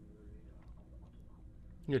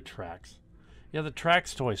 Your Trax. Yeah, the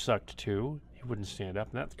Trax toy sucked too. He wouldn't stand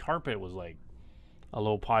up. And that carpet was like a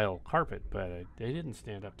low pile carpet, but they didn't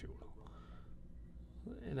stand up too well.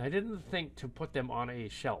 And I didn't think to put them on a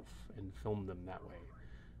shelf and film them that way.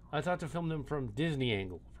 I thought to film them from Disney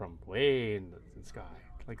angle, from way in the sky,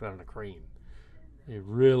 like that on a crane. It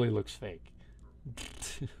really looks fake.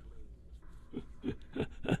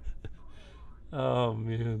 Oh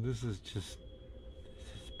man, this is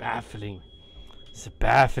baffling. It's the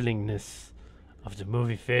bafflingness of the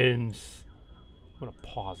movie fans. I'm gonna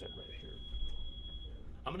pause it right here.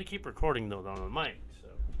 I'm gonna keep recording though on the mic. So.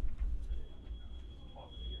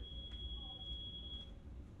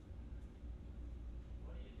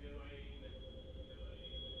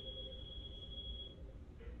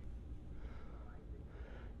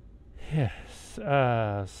 Yes.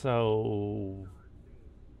 So,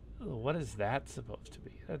 what is that supposed to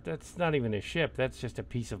be? That's not even a ship. That's just a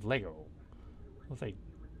piece of Lego. What's they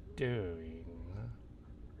doing?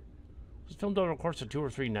 It was filmed over the course of 2 or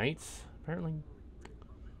 3 nights, apparently.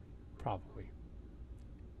 Probably.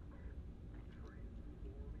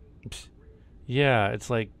 Psst. Yeah, it's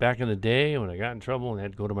like back in the day when I got in trouble and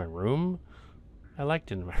had to go to my room. I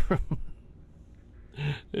liked it in my room.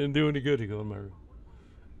 Didn't do any good to go in my room.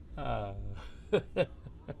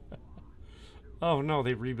 Oh no,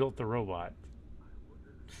 they rebuilt the robot.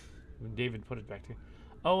 David put it back to.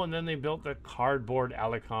 Oh, and then they built the cardboard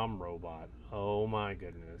Alekom robot. Oh my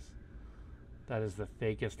goodness. That is the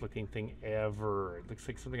fakest looking thing ever. It looks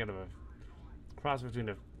like something out of a cross between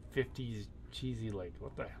a 50s cheesy, like,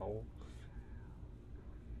 what the hell?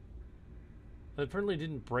 It apparently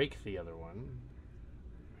didn't break the other one.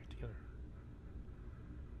 Right together.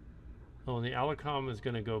 Oh, and the Alekom is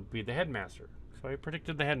going to go be the headmaster. So I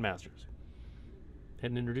predicted the headmasters.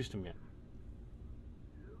 Hadn't introduced him yet.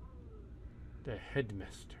 The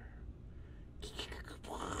headmaster. He's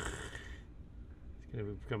going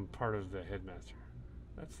to become part of the headmaster.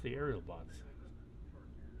 That's the aerial bots.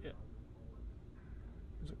 Yeah.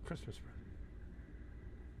 It's a Christmas present.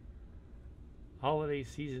 Holiday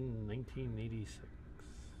season 1986.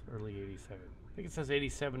 Early 87. I think it says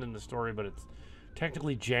 87 in the story, but it's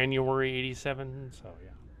technically January 87, so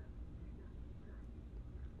yeah.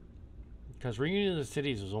 Because Reunion of the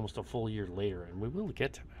Cities was almost a full year later, and we will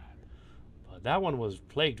get to that. But that one was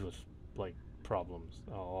plagued with, like, problems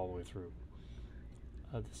all the way through.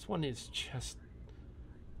 This one is just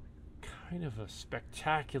kind of a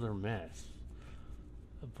spectacular mess.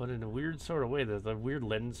 But in a weird sort of way. There's a weird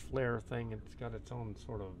lens flare thing. It's got its own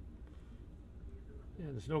sort of... Yeah,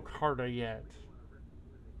 there's no Carta yet.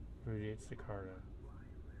 Radiates the Carta.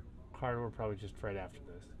 Carta will probably just right after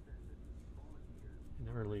this.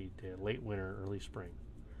 In late winter, early spring.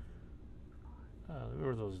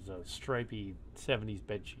 Remember those stripy 70s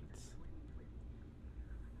bed sheets?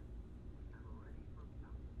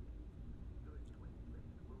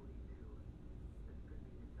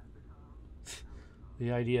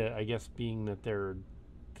 The idea, I guess, being that the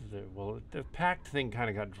pact thing kind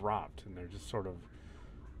of got dropped, and they're just sort of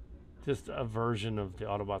just a version of the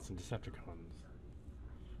Autobots and Decepticons.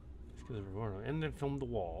 And they filmed The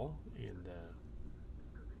Wall, and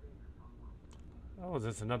oh, is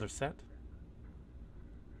this another set?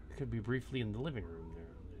 Could be briefly in the living room there,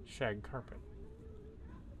 the shag carpet.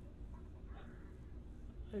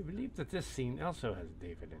 I believe that this scene also has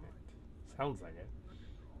David in it. Sounds like it.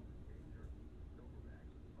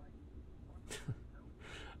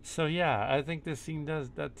 So yeah, I think this scene did.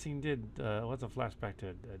 What's a flashback to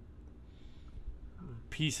a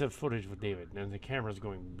piece of footage with David, and the camera's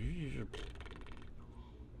going.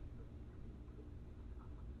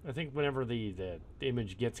 I think whenever the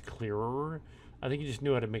image gets clearer, I think he just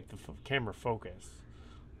knew how to make the camera focus.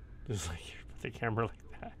 Just like put the camera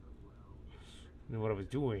like that. I knew what I was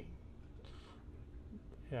doing.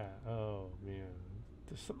 Yeah. Oh man,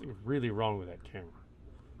 there's something really wrong with that camera.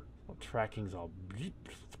 All tracking's all.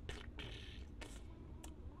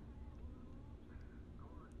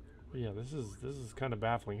 But yeah, this is kind of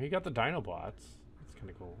baffling. He got the Dinobots. That's kind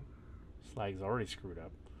of cool. Slag's already screwed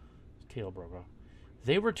up. His tail broke off.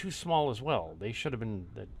 They were too small as well. They should have been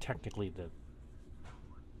technically the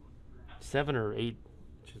 7 or 8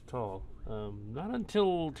 inches tall. Not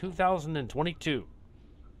until 2022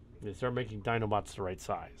 they started making Dinobots the right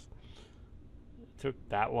size. It took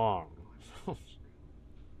that long. Of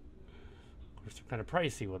course, they're kind of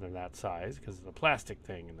pricey when they're that size because of the plastic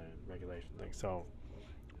thing and the regulation thing. So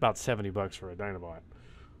about $70 for a Dinobot.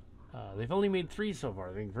 They've only made 3 so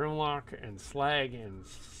far. I think Grimlock and Slag and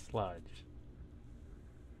Sludge.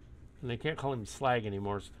 And they can't call him Slag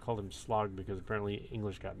anymore, so they called him Slog because apparently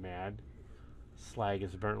English got mad. Slag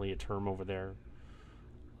is apparently a term over there.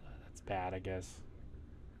 That's bad, I guess.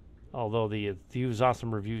 Although the Views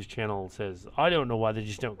Awesome Reviews channel says, I don't know why they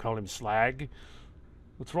just don't call him Slag.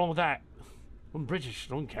 What's wrong with that? I'm British,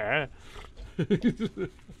 I don't care.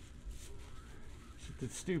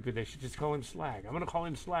 It's stupid. They should just call him Slag. I'm going to call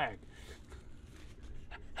him Slag.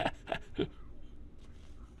 That's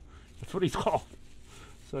what he's called.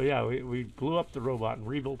 So yeah, we blew up the robot and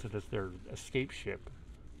rebuilt it as their escape ship.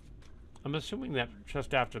 I'm assuming that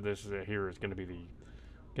just after this here is going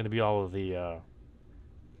to be all of the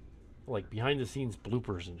like behind the scenes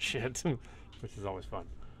bloopers and shit, which is always fun.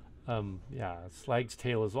 Yeah, Slag's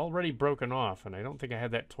tail is already broken off, and I don't think I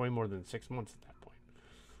had that toy more than 6 months at that point.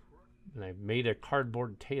 And I made a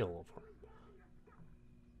cardboard tail for him.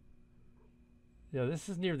 Yeah, this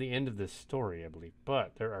is near the end of this story, I believe,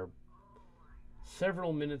 but there are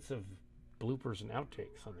several minutes of bloopers and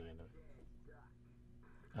outtakes on the end of it.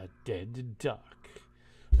 A dead duck.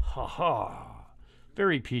 Ha ha.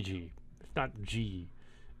 Very PG, if not G.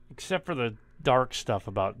 Except for the dark stuff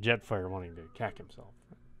about Jetfire wanting to cack himself.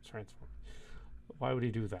 Transform. Why would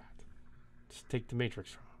he do that? Just take the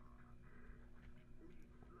Matrix from him.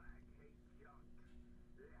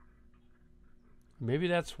 Maybe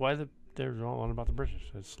that's why they're all on about the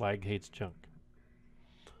British. Slag hates junk.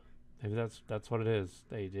 Maybe that's what it is.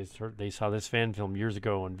 They saw this fan film years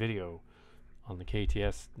ago on video on the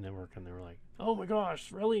KTS network, and they were like, "Oh my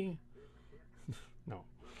gosh, really?" No,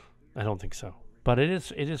 I don't think so. But it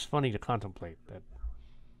is funny to contemplate that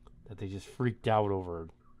they just freaked out over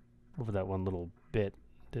that one little bit,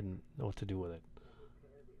 didn't know what to do with it.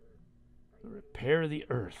 Repair the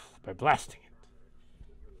Earth by blasting it.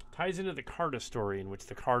 Ties into the Carta story, in which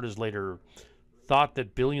the Cartas later thought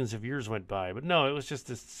that billions of years went by, but no, it was just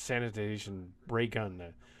this sanitation ray gun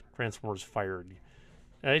that Transformers fired.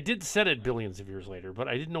 And I did set it billions of years later, but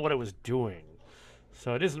I didn't know what I was doing.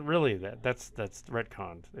 So it isn't really that. That's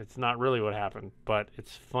retconned. It's not really what happened, but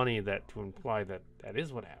it's funny that to imply that that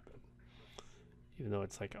is what happened, even though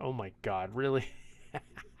it's like, oh my god, really?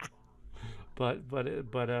 but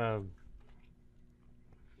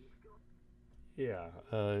yeah,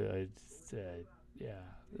 yeah.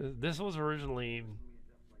 This was originally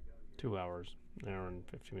 2 hours, an hour and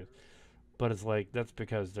 15 minutes, but it's like that's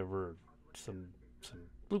because there were some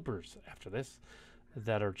bloopers after this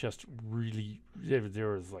that are just really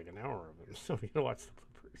there was like an hour of them, so we gotta watch the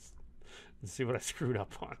bloopers and see what I screwed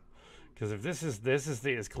up on. Because if this is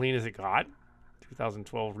the as clean as it got,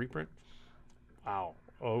 2012 reprint. Wow.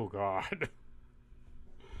 Oh god.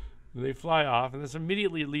 They fly off, and this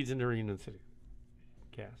immediately leads into Reunion City.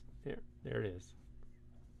 Cast. There it is.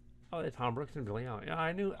 Oh, it's Tom Brooks and Billy Allen. Yeah,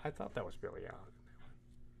 I thought that was Billy Allen.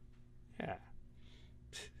 Yeah.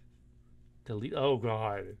 Delete. Oh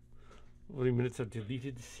god. 40 minutes of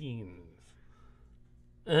deleted scenes.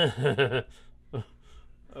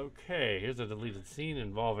 Okay, here's a deleted scene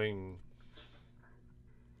involving.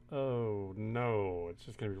 Oh no, it's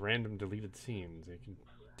just gonna be random deleted scenes. You can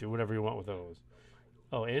do whatever you want with those.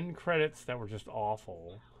 Oh, end credits that were just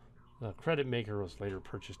awful. The credit maker was later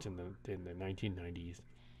purchased in the 1990s.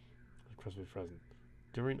 Christmas present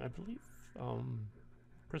during, I believe,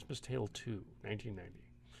 Christmas Tale 2, 1990.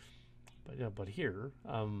 But yeah, but here,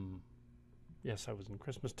 yes, I was in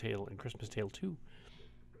Christmas Tale and Christmas Tale 2.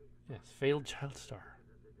 Yes, failed child star.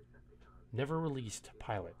 Never released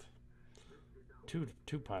pilot. Two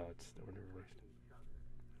pilots that were never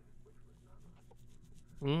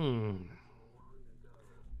released.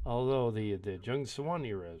 Although the Jung Swan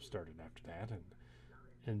era started after that,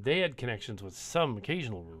 and they had connections with some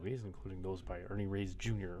occasional movies, including those by Ernie Reyes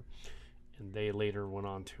Jr. And they later went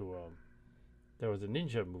on to there was a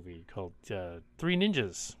ninja movie called Three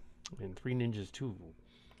Ninjas and Three Ninjas 2.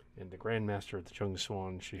 And the Grandmaster of the Jung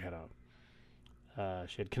Swan, she had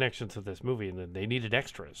connections to this movie, and then they needed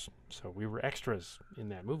extras, so we were extras in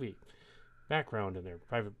that movie, background in their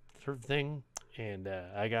private thing, and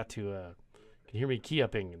I got to can hear me key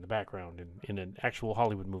upping in the background in an actual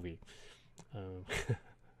Hollywood movie.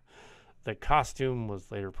 The costume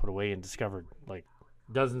was later put away and discovered like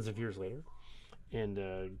dozens of years later, and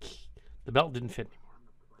the belt didn't fit anymore.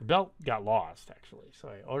 The belt got lost actually, so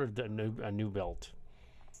I ordered a new belt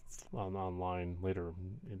online later.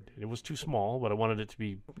 It was too small, but I wanted it to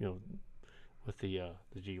be with the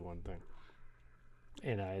G1 thing,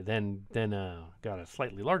 and I then got a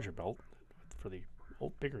slightly larger belt for the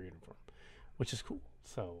bigger uniform, which is cool.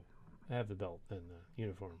 So I have the belt and the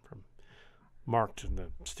uniform from marked in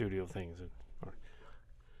the studio things.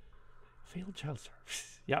 Failed child star.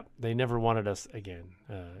 Yep, they never wanted us again.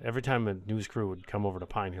 Every time a news crew would come over to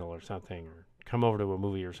Pine Hill or something, or come over to a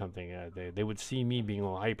movie or something, they would see me being a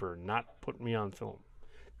little hyper, not putting me on film.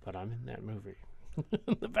 But I'm in that movie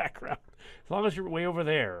in the background. As long as you're way over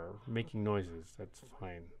there making noises, that's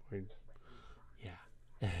fine.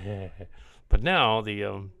 Yeah. But now the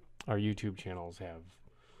our YouTube channels have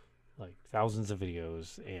like thousands of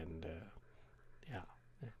videos and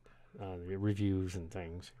reviews and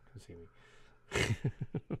things. You can see me.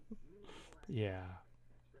 Yeah.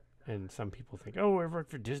 And some people think, oh, I work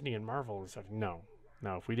for Disney and Marvel and stuff. No.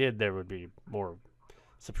 If we did, there would be more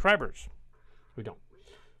subscribers. We don't.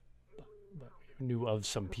 But we knew of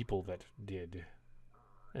some people that did.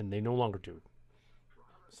 And they no longer do.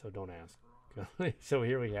 So don't ask. So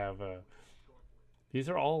here we have, these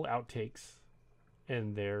are all outtakes.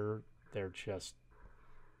 And they're just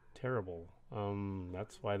terrible.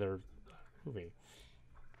 That's why they're a movie.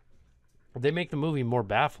 They make the movie more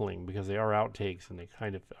baffling because they are outtakes and they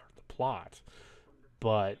kind of are the plot.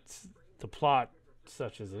 But the plot,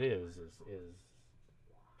 such as it is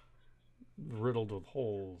riddled with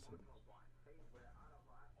holes.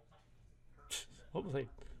 What was I?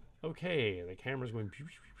 Okay, the camera's going.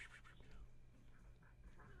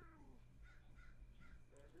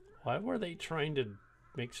 Why were they trying to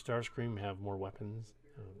make Starscream have more weapons?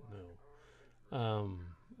 I don't know.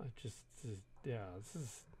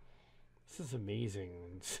 This is amazing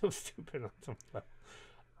and so stupid on some level.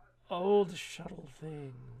 Oh, the shuttle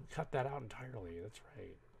thing. Cut that out entirely. That's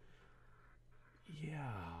right. Yeah.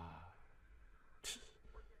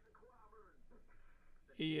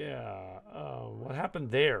 Yeah. What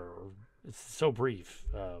happened there? It's so brief.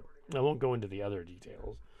 I won't go into the other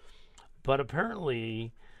details. But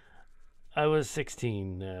apparently, I was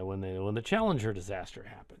 16 when the Challenger disaster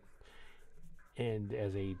happened. And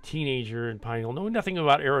as a teenager in Pine Hill, knowing nothing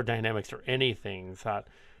about aerodynamics or anything, thought,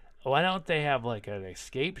 why don't they have like an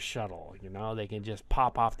escape shuttle? You know, they can just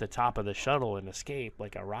pop off the top of the shuttle and escape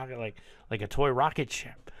like a rocket, like a toy rocket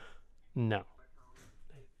ship. No,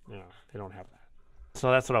 no, they don't have that.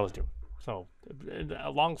 So that's what I was doing. So,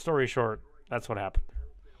 long story short, that's what happened.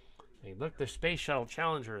 Hey, look, the space shuttle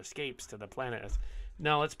Challenger escapes to the planet.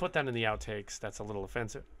 No, let's put that in the outtakes. That's a little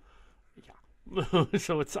offensive. Yeah.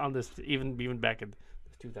 So it's on this even back in this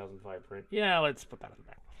 2005 print. Yeah, let's put that in the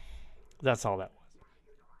back. That's all that was.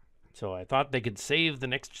 So I thought they could save the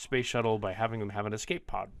next space shuttle by having them have an escape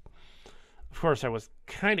pod. Of course, I was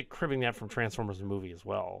kind of cribbing that from Transformers the movie as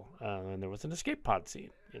well. And there was an escape pod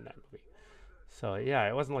scene in that movie. So yeah,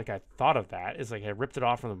 it wasn't like I thought of that. It's like I ripped it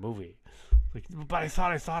off from the movie. Like, but I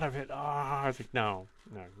thought of it. I was like, no,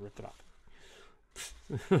 I ripped it off.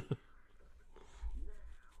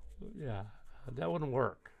 Yeah, that wouldn't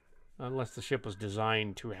work unless the ship was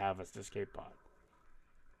designed to have an escape pod.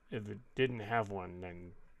 If it didn't have one,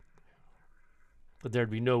 then but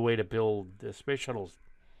there'd be no way to build the space shuttles.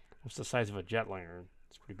 It's the size of a jetliner.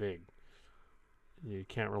 It's pretty big. You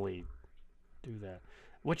can't really do that.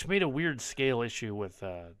 Which made a weird scale issue with,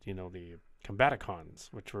 the Combaticons,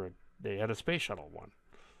 which they had a space shuttle one.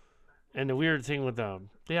 And the weird thing with a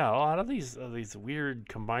lot of these weird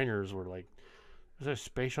combiners were like, there's a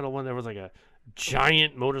space shuttle one. There was like a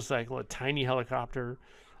giant motorcycle, a tiny helicopter.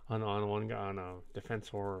 On a Defense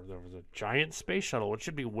Horror, there was a giant space shuttle, which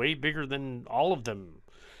should be way bigger than all of them.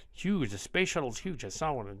 Huge. The space shuttle's huge. I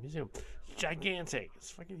saw one in the museum. It's gigantic.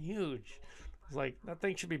 It's fucking huge. It's like, that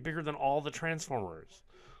thing should be bigger than all the Transformers.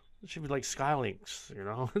 It should be like Skylinks, you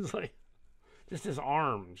know? It's like, just his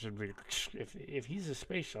arm should be, if he's a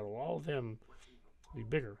space shuttle, all of them would be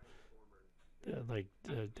bigger.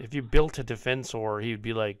 If you built a Defensor, he would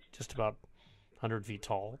be like just about 100 feet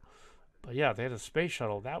tall. But yeah, if they had a space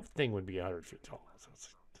shuttle, that thing would be 100 feet tall. So it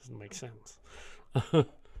doesn't make sense.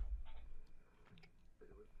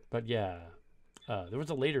 But yeah, there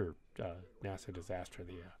was a later NASA disaster,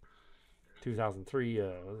 the 2003,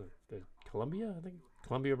 the Columbia, I think.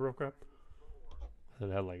 Columbia broke up.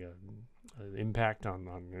 It had like an impact on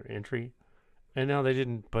entry. And now they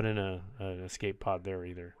didn't put in an escape pod there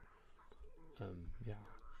either. Yeah.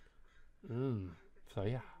 So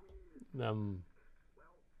yeah.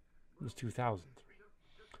 It was 2003.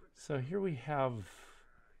 So here we have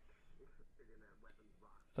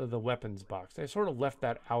the weapons box. I sort of left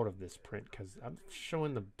that out of this print because I'm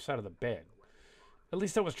showing the side of the bed. At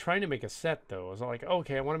least I was trying to make a set, though. I was like,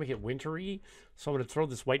 okay, I want to make it wintry, so I'm going to throw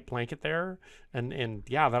this white blanket there, and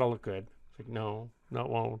yeah, that'll look good. It's like, no, it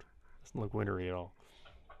won't. It doesn't look wintry at all.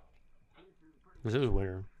 This is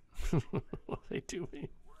winter. What are they doing?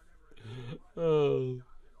 Oh,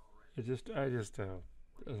 this is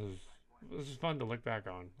fun to look back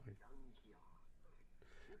on.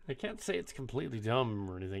 I can't say it's completely dumb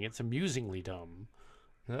or anything. It's amusingly dumb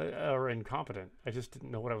or incompetent. I just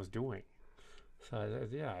didn't know what I was doing. So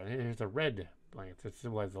yeah, here's a red blanket that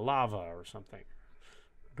symbolizes lava or something,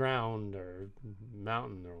 ground or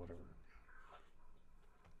mountain or whatever.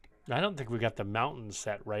 I don't think we got the mountain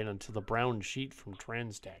set right until the brown sheet from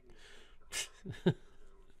Transtech.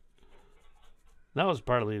 That was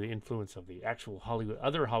partly the influence of the actual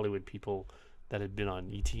other Hollywood people that had been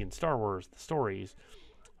on E.T. and Star Wars, the stories,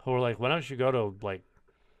 who were like, why don't you go to like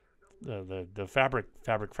the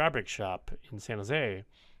fabric shop in San Jose,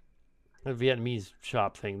 a Vietnamese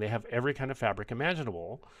shop thing. They have every kind of fabric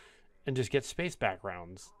imaginable, and just get space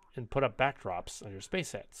backgrounds and put up backdrops on your space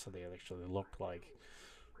sets, so they actually look like,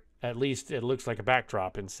 at least it looks like a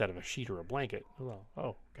backdrop instead of a sheet or a blanket.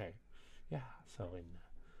 Oh, okay, yeah. So in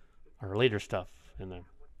our later stuff, in the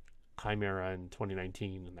Chimera in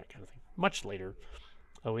 2019 and that kind of thing, much later,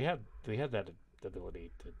 we had that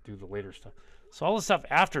ability to do the later stuff. So all the stuff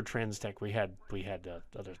after Transtech, we had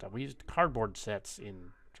other stuff. We used cardboard sets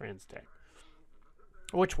in Transtech,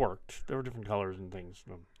 which worked. There were different colors and things.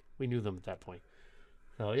 We knew them at that point.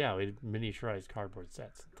 So yeah, we miniaturized cardboard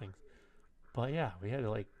sets and things. But yeah, we had to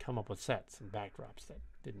like come up with sets and backdrops that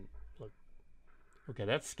didn't look okay.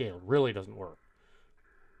 That scale really doesn't work.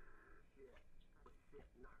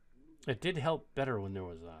 It did help better when there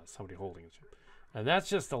was somebody holding it, and that's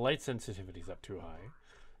just the light sensitivity's up too high.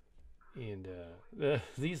 And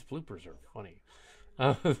these bloopers are funny.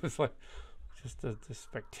 It's like just a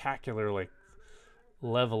spectacular like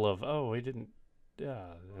level of we didn't,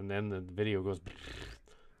 and then the video goes.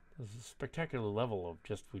 There's a spectacular level of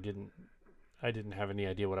just I didn't have any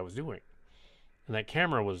idea what I was doing, and that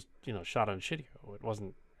camera was shot on Shidio. It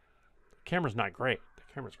wasn't. The camera's not great. The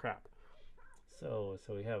camera's crap. So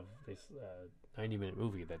we have this 90-minute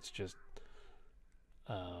movie that's just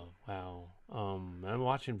wow. I'm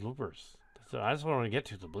watching bloopers. So I just want to get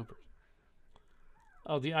to the bloopers.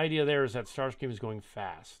 Oh, the idea there is that Starscream is going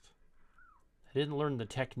fast. I didn't learn the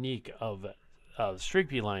technique of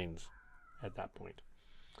streaky lines at that point.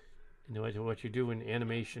 You know what you do in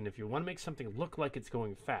animation, if you want to make something look like it's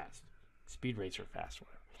going fast, Speed Racer fast,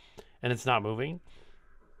 whatever, and it's not moving,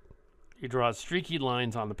 you draw streaky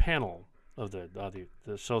lines on the panel of the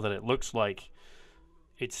so that it looks like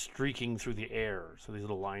it's streaking through the air. So these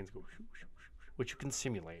little lines go, which you can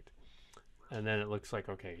simulate, and then it looks like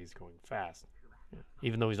okay, he's going fast,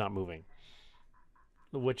 even though he's not moving.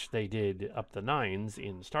 Which they did up the nines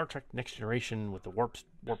in Star Trek Next Generation with the warp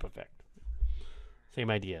effect. Same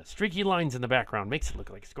idea. Streaky lines in the background makes it look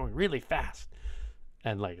like it's going really fast.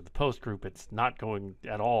 And like the post group, it's not going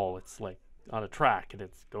at all. It's like on a track and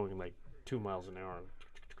it's going like 2 miles an hour.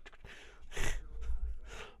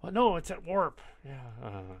 Well, no, it's at warp.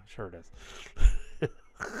 Yeah, sure it is.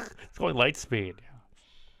 It's going light speed. Yeah.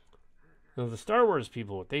 Now, the Star Wars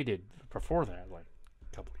people, what they did before that, like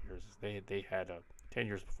a couple of years, they had 10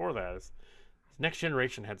 years before that, as Next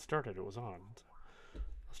Generation had started, it was on. So I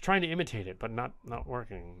was trying to imitate it, but not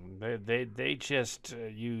working. They just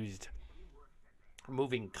used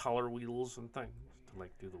moving color wheels and things to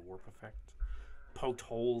like do the warp effect. Poked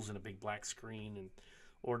holes in a big black screen,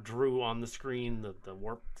 or drew on the screen the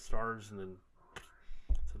warp stars, and then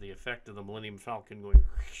so the effect of the Millennium Falcon going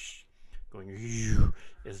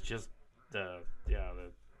is just the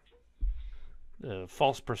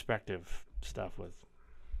false perspective stuff with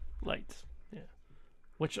lights,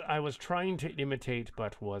 which I was trying to imitate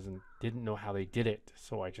but didn't know how they did it,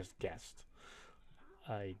 so I just guessed.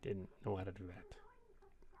 I didn't know how to do that.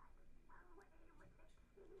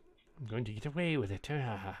 I'm going to get away with it.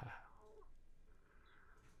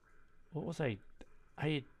 What was I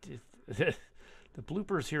the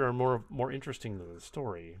bloopers here are more interesting than the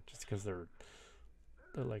story, just because they're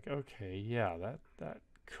like, okay, yeah, that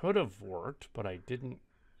could have worked, but I didn't.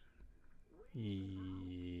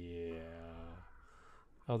 Yeah.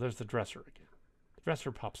 Oh, there's the dresser again. The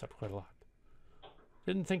dresser pops up quite a lot.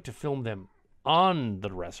 Didn't think to film them on the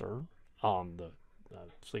dresser, on the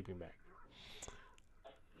sleeping bag,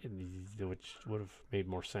 which would have made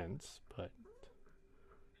more sense, but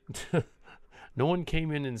no one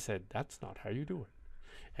came in and said, that's not how you do it.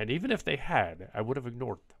 And even if they had, I would have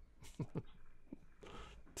ignored them.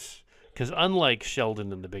 Because unlike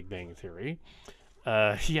Sheldon in The Big Bang Theory,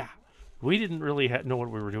 we didn't really know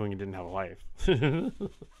what we were doing and didn't have a life.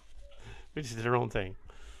 We just did our own thing.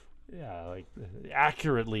 Yeah, like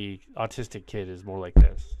accurately autistic kid is more like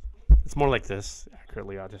this. It's more like this,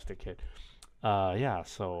 accurately autistic kid. So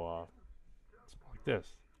it's more like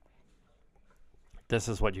this. This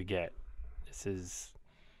is what you get. This is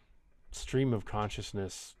stream of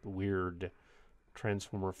consciousness, weird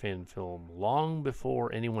Transformer fan film, long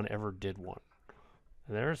before anyone ever did one.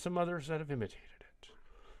 And there are some others that have imitated it.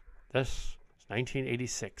 This is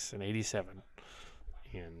 1986 and 87.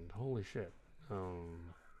 And holy shit.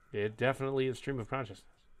 It definitely is stream of consciousness.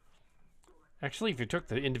 Actually, if you took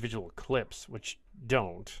the individual clips, which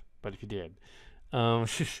don't, but if you did,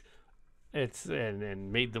 it's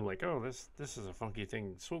and made them like, oh, this is a funky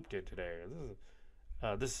thing Swoop did today.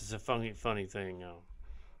 This is a funny thing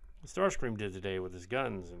Starscream did today with his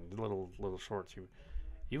guns and little shorts.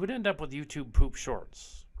 You would end up with YouTube poop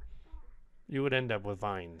shorts. You would end up with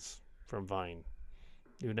vines from Vine.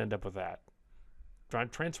 You would end up with that.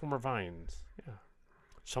 Transformer vines. Yeah.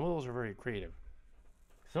 Some of those are very creative.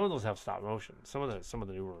 Some of those have stop motion. Some of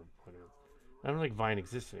the newer, whatever. I don't think Vine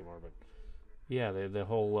exists anymore, but yeah, the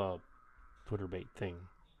whole Twitter bait thing.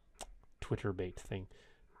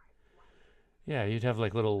 Yeah, you'd have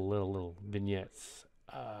like little vignettes.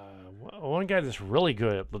 One guy that's really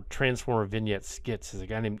good at the Transformer vignette skits is a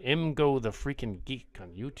guy named Mgo the Freaking Geek on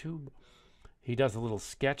YouTube. He does a little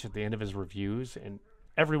sketch at the end of his reviews, and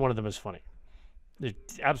every one of them is funny.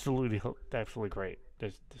 It's absolutely great.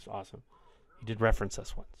 It's awesome. He did reference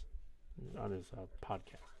us once on his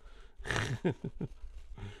podcast.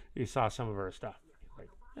 He saw some of our stuff. He's like,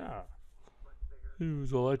 yeah. He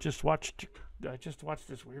was all, I just watched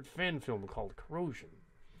this weird fan film called Corrosion.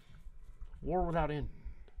 War Without End.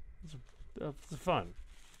 It's fun.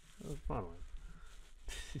 It was a fun one.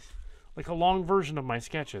 like a long version of my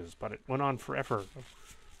sketches, but it went on forever.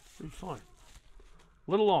 Pretty fun.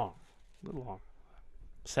 Little long. Little long.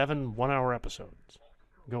 7 1-hour episodes.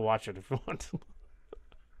 Go watch it if you want.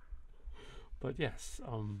 But yes,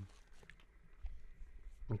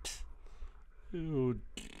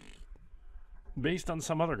 based on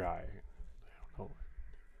some other guy. I don't know.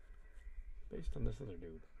 Based on this other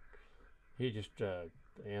dude. He just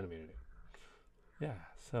animated it. Yeah,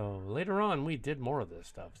 so later on we did more of this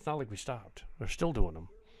stuff. It's not like we stopped. We're still doing them.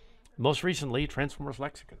 Most recently, Transformers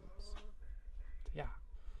Lexicons. Yeah,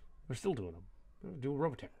 we're still doing them. We're going to do a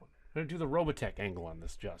Robotech one. We're going to do the Robotech angle on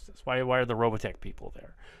this Justice. Why are the Robotech people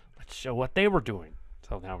there? Let's show what they were doing.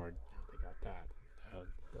 So now they got that.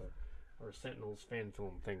 Our Sentinels fan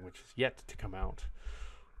film thing, which is yet to come out.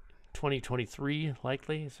 2023,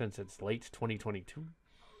 likely, since it's late 2022.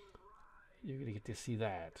 You're going to get to see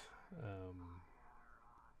that.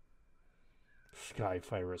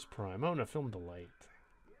 Skyfirus Prime. Oh, no, Film Delight.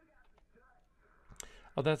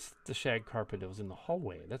 Oh, that's the shag carpet that was in the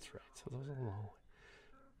hallway. That's right. So that was in the hallway.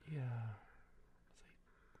 Yeah.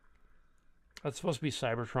 That's supposed to be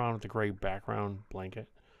Cybertron with the gray background blanket.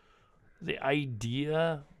 The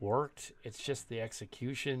idea worked. It's just the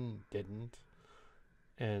execution didn't.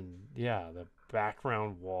 And yeah, the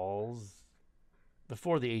background walls.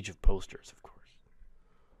 Before the age of posters, of course.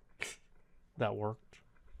 That worked.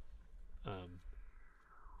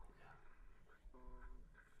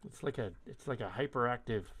 It's like a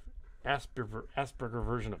hyperactive Asperger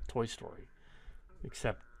version of Toy Story,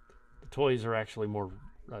 except the toys are actually more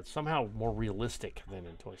somehow more realistic than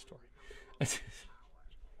in Toy Story,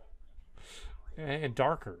 and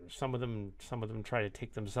darker. Some of them try to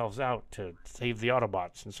take themselves out to save the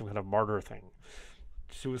Autobots in some kind of martyr thing,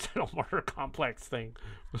 suicidal martyr complex thing.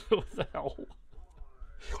 What the hell?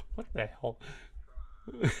 What the hell?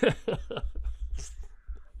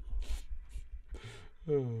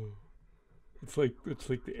 It's like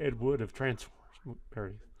the Ed Wood of Transformers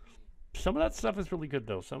parodies. Some of that stuff is really good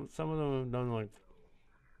though. Some of them don't like.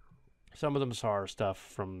 Some of them saw our stuff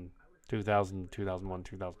from 2000, 2001,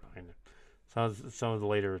 2009. Some of the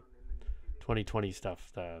later 2020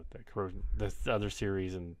 stuff, the other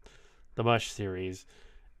series and the Mush series.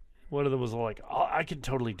 One of them was like, "Oh, I could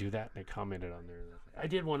totally do that," and I commented on there. I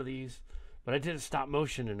did one of these, but I did a stop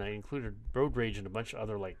motion and I included road rage and a bunch of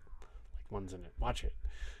other like ones in it. Watch it.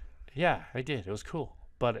 Yeah, I did. It was cool,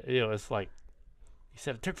 but it's like he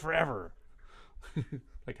said it took forever.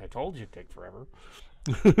 Like I told you, it'd take forever.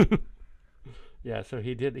 Yeah, so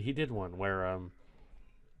he did one where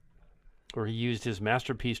he used his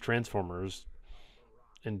masterpiece Transformers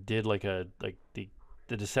and did like the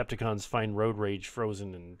Decepticons find road rage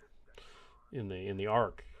frozen in the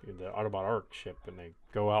Ark, in the Autobot Ark ship, and they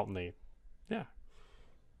go out and they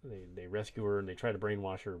rescue her and they try to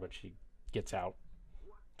brainwash her, but she gets out.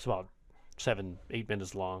 It's about 7-8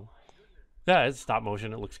 minutes long. Yeah, it's stop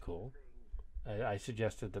motion. It looks cool. I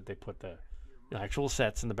suggested that they put the actual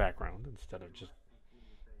sets in the background instead of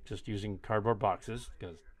just using cardboard boxes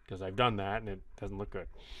because I've done that and it doesn't look good.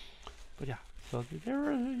 But yeah, so there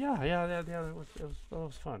were it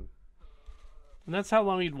was fun. And that's how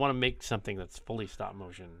long you'd want to make something that's fully stop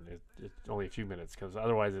motion. It's only a few minutes because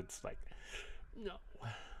otherwise it's like no, it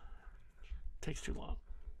takes too long.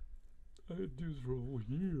 I had to do this for a whole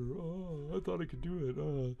year. Oh, I thought I could do it.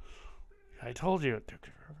 I told you it took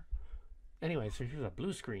forever. Anyway, so here's a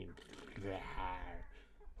blue screen.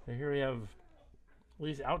 So here we have. Well,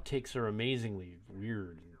 these outtakes are amazingly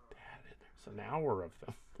weird. There's an hour of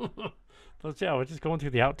them. But yeah, we're just going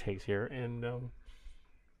through the outtakes here, and oh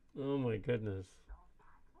my goodness,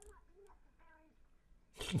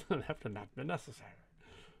 that have to not been necessary.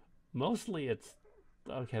 Mostly, it's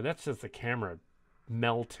okay. That's just the camera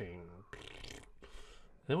melting.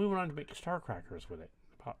 Then we went on to make star crackers with it.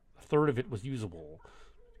 About a third of it was usable.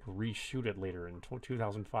 Reshoot it later in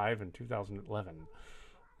 2005 and 2011.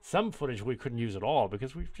 Some footage we couldn't use at all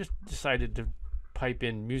because we just decided to pipe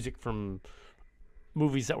in music from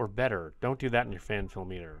movies that were better. Don't do that in your fan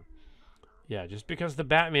film either. Yeah, just because the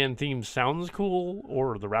Batman theme sounds cool,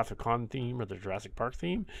 or the Wrath of Khan theme, or the Jurassic Park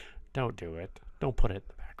theme, don't do it. Don't put it in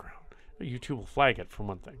the background. YouTube will flag it for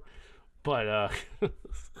one thing. But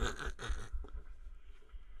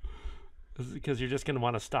because you're just going to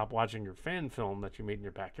want to stop watching your fan film that you made in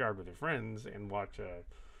your backyard with your friends and watch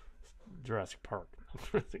Jurassic Park.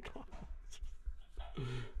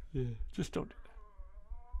 Yeah, just don't do that.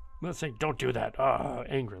 I'm not saying don't do that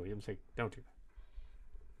angrily. I'm saying don't do that.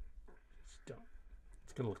 Just don't.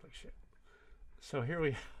 It's going to look like shit. So here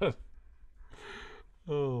we have.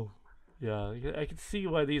 Oh, yeah. I can see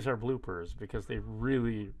why these are bloopers because they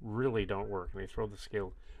really, really don't work. And they throw the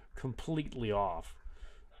scale completely off.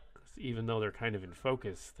 'Cause even though they're kind of in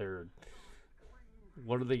focus, they're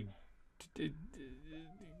what are they?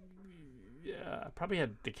 Yeah, I probably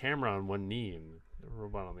had the camera on one knee and the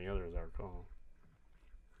robot on the other, as I recall.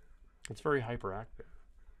 It's very hyperactive.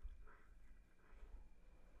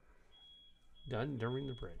 Done during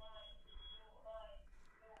the break.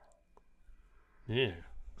 Yeah.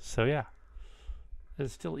 So yeah,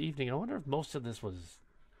 it's still evening. I wonder if most of this was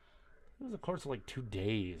it was a course of like 2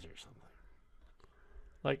 days or something.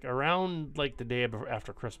 Like around like the day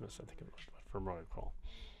after Christmas, I think it was, from what I recall.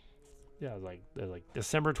 Yeah, it was like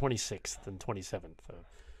December 26th and 27th of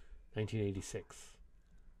 1986.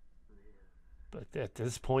 But at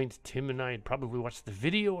this point, Tim and I had probably watched the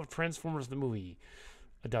video of Transformers the movie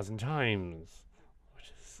a dozen times,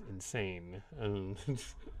 which is insane.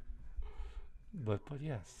 But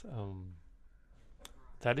yes,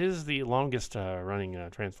 that is the longest running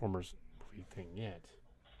Transformers movie thing yet,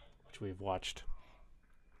 which we've watched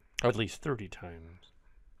at least 30 times.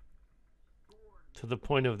 To the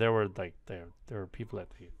point of there were people at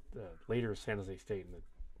the later San Jose State in the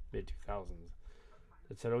mid 2000s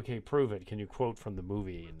that said, "Okay, prove it. Can you quote from the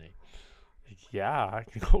movie?" And they, like, yeah, I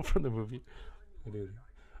can quote from the movie.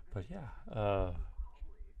 But yeah,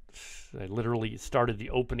 I literally started the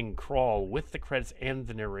opening crawl with the credits and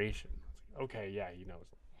the narration. Okay, yeah, he knows.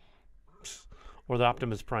 Or the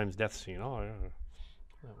Optimus Prime's death scene. Oh yeah,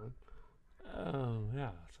 that one. Oh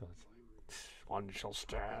yeah, so it's like one shall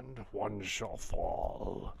stand, one shall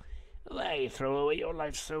fall. Why throw away your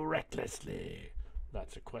life so recklessly?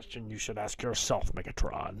 That's a question you should ask yourself,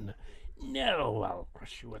 Megatron. No, I'll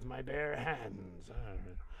crush you with my bare hands.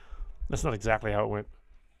 That's not exactly how it went.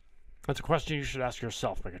 That's a question you should ask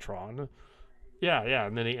yourself, Megatron. Yeah,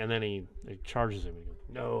 and then he charges him. He goes,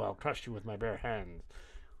 "No, I'll crush you with my bare hands."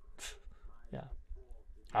 Yeah.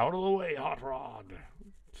 Out of the way, Hot Rod.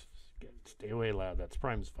 Stay away, lad. That's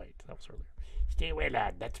Prime's fight. That was earlier. Stay away,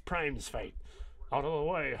 lad. That's Prime's fight. Out of the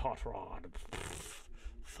way, Hot Rod.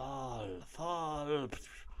 Fall.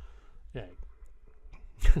 Yeah.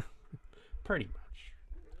 Pretty much.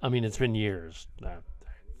 I mean, it's been years. I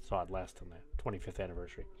saw it last on the 25th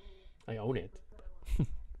anniversary. I own it.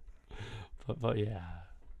 but yeah.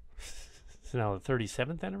 So now the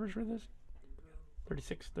 37th anniversary of this?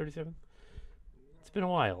 36th, 37th? It's been a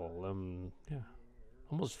while. Yeah.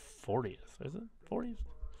 Almost 40th, is it? 40th?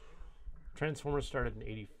 Transformers started in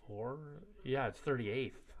 84. Yeah, it's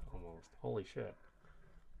 38th almost. Holy shit.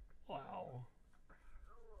 Wow.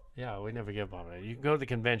 Yeah, we never give up on it. You can go to the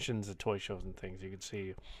conventions, the toy shows and things. You can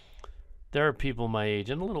see there are people my age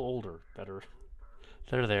and a little older that are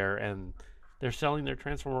there, and they're selling their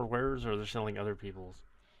Transformer wares or they're selling other people's.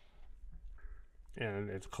 And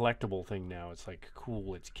it's a collectible thing now. It's like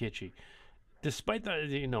cool. It's kitschy. Despite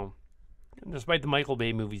the Michael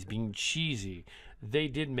Bay movies being cheesy, they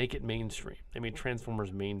did make it mainstream. They made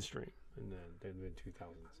Transformers mainstream in the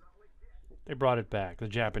mid-2000s. They brought it back. The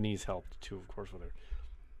Japanese helped too, of course, with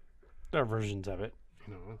their versions of it.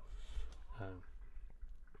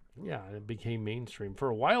 Yeah, it became mainstream. For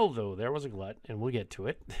a while, though, there was a glut, and we'll get to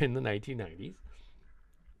it, in the 1990s.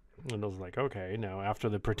 And I was like, okay, now after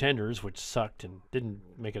the Pretenders, which sucked and didn't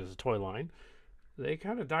make it as a toy line, they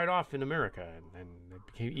kind of died off in America, and it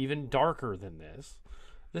became even darker than this.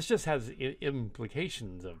 This just has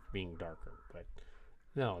implications of being darker, but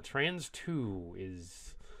no, Trans 2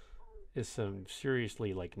 is some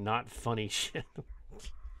seriously like not funny shit.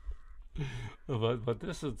 but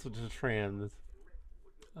this is just Trans.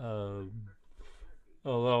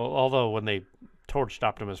 Although when they torched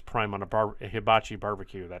Optimus Prime on a hibachi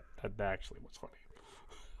barbecue, that actually was funny.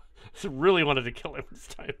 I really wanted to kill him this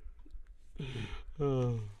time.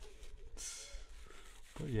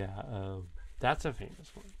 But yeah, that's a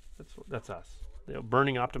famous one. That's us.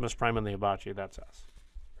 Burning Optimus Prime on the hibachi. That's us.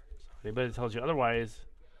 So anybody tells you otherwise,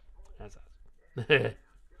 that's us.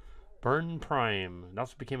 Burn Prime. It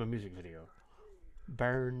also became a music video.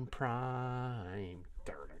 Burn Prime.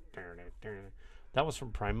 That was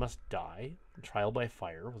from Prime Must Die. Trial by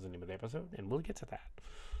Fire was the name of the episode, and we'll get to that.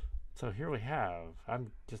 So here we have.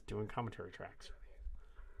 I'm just doing commentary tracks.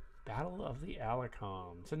 Battle of the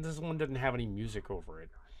Alekom. Since this one didn't have any music over it,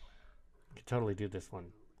 I could totally do this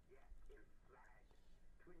one.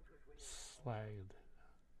 Slide.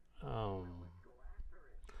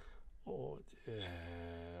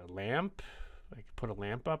 Lamp. I could put a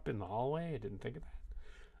lamp up in the hallway. I didn't think of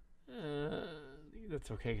that.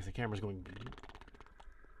 That's okay because the camera's going.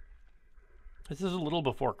 This is a little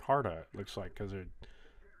before Carta, it looks like, because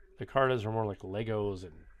the Cartas are more like Legos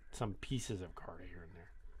and some pieces of Carta here and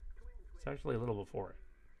there. It's actually a little before it.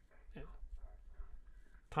 Yeah.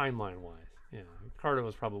 Timeline-wise. Yeah, Carter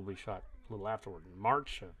was probably shot a little afterward, in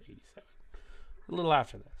March of '87. A little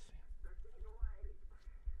after this.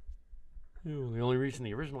 The only reason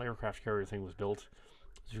the original aircraft carrier thing was built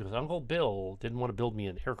is because Uncle Bill didn't want to build me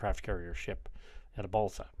an aircraft carrier ship at a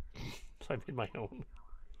balsa. So I made my own.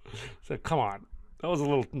 So come on. That was a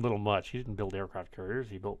little much. He didn't build aircraft carriers.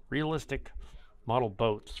 He built realistic model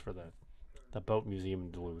boats for the boat museum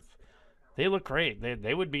in Duluth. They look great.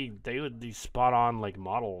 They would be spot on like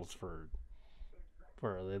models for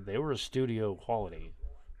they were a studio quality.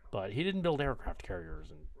 But he didn't build aircraft carriers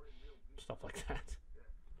and stuff like that.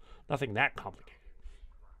 Nothing that complicated.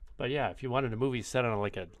 But yeah, if you wanted a movie set on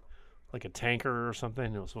like a tanker or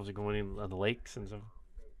something, it was supposed to go in on the lakes and stuff.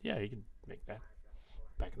 Yeah, you could make that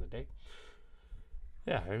back in the day.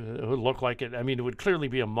 Yeah, it would look like it. I mean, it would clearly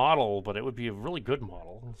be a model, but it would be a really good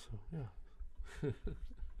model. So yeah.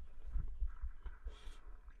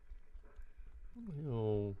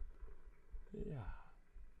 Yeah.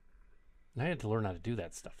 And I had to learn how to do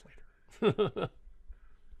that stuff later.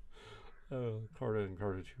 Carter and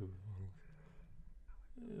Carter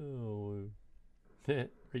 2.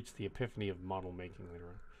 Reached the epiphany of model making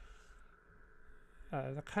later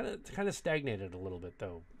on. Kind of stagnated a little bit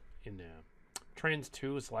though. In Trans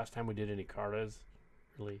 2 is the last time we did any Cartas.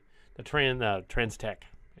 Really, the Trans Tech,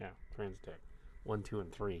 Trans Tech 1, 2,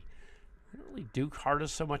 and 3. I don't really do Cartas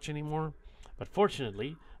so much anymore, but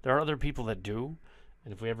fortunately there are other people that do.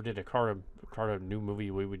 And if we ever did a Carta new movie,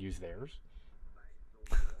 we would use theirs.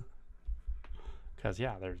 Because you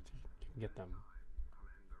can get them.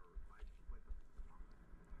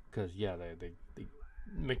 Because the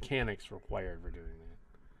mechanics required for doing that.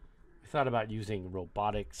 I thought about using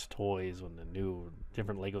robotics toys when the new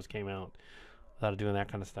different Legos came out. I thought of doing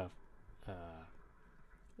that kind of stuff.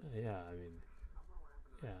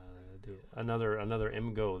 Another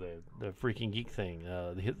MGO, the freaking geek thing.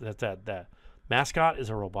 That mascot is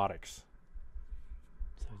a robotics.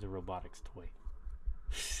 So it's a robotics toy.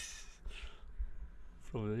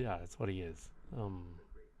 So yeah, that's what he is.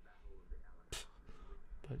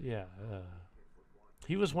 But yeah,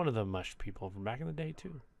 he was one of the mush people from back in the day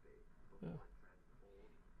too.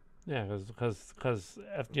 Yeah, because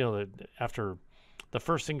after the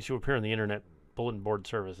first things to appear on the internet bulletin board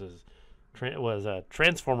services was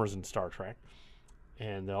Transformers and Star Trek,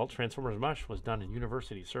 and all Transformers mush was done in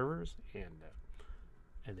university servers, and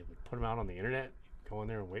they would put them out on the internet, go in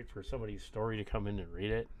there and wait for somebody's story to come in and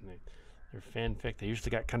read it. And their fanfic, they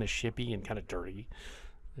usually got kind of shippy and kind of dirty.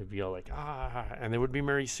 They'd be all like, and there would be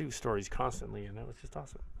Mary Sue stories constantly, and that was just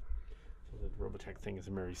awesome. So the Robotech thing is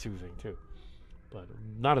a Mary Sue thing too, but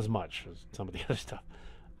not as much as some of the other stuff.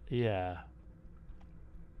 Yeah.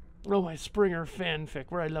 Oh, my Springer fanfic,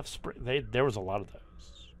 where I love Spring. There was a lot of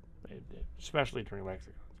those, especially during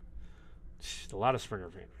Lexicons. Just a lot of Springer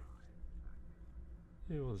fanfic.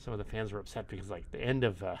 Some of the fans were upset because, like, the end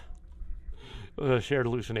of Shared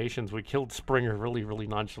Hallucinations, we killed Springer really, really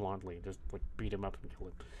nonchalantly. Just, like, beat him up and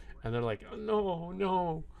killed him. And they're like, oh,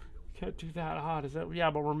 no, you can't do that.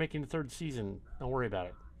 Yeah, but we're making the third season. Don't worry about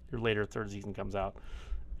it. Your later third season comes out.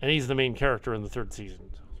 And he's the main character in the third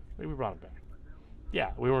season. So we brought him back.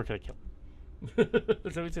 Yeah, we weren't going to kill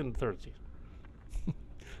him. So he's in the third season.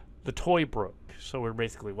 The toy broke. So we're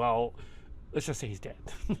basically, let's just say he's dead.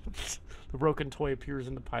 The broken toy appears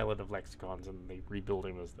in the pilot of Lexicons, and they rebuild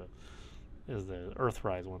him as the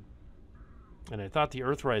Earthrise one. And I thought the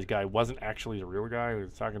Earthrise guy wasn't actually the real guy. He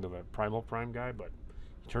was talking to the Primal Prime guy, but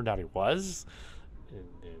it turned out he was. And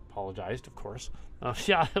they apologized, of course.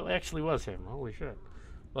 Yeah, it actually was him. Holy shit.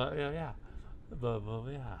 But yeah.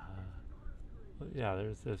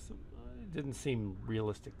 There's this. It didn't seem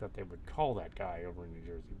realistic that they would call that guy over in New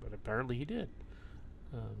Jersey, but apparently he did.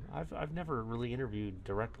 I've never really interviewed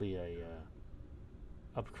directly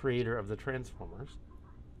a creator of the Transformers.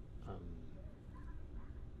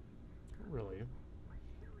 Really.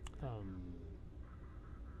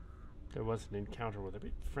 There was an encounter with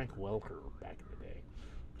Frank Welker back in the day.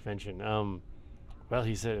 Convention.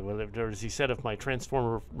 He said of my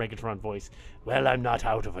Transformer Megatron voice, well, I'm not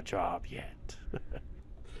out of a job yet.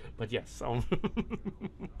 But yes.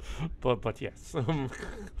 But yes.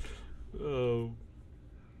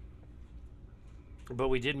 But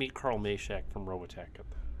we did meet Carl Mashak from Robotech at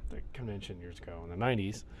the convention years ago in the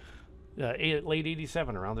 90s. Late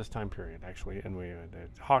 87, around this time period, actually. And we were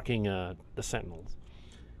hawking the Sentinels.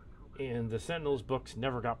 And the Sentinels books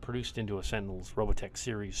never got produced into a Sentinels Robotech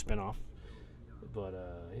series spinoff. But,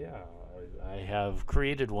 I have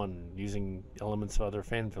created one using elements of other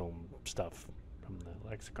fan film stuff from the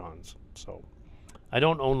Lexicons. So, I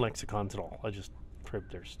don't own Lexicons at all. I just crib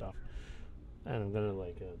their stuff. And I'm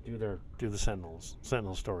going to, do the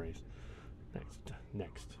Sentinel stories.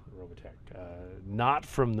 Next, Robotech. Not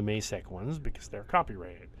from the Masek ones because they're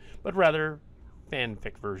copyrighted, but rather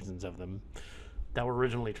fanfic versions of them that were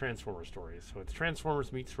originally Transformers stories. So it's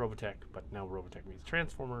Transformers meets Robotech, but now Robotech meets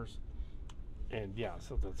Transformers. And yeah,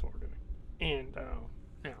 so that's what we're doing. And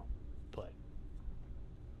now, but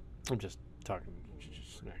I'm just talking,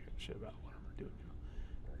 just smacking shit about what I'm doing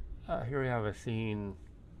now. Here we have a scene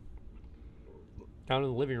down in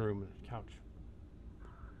the living room, couch.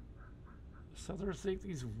 So there's like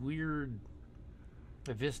these weird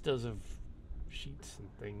vistas of sheets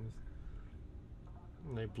and things.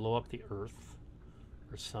 And they blow up the earth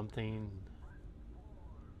or something.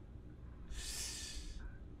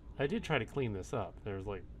 I did try to clean this up. There's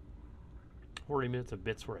like 40 minutes of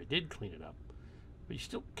bits where I did clean it up. But you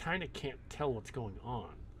still kind of can't tell what's going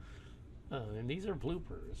on. And these are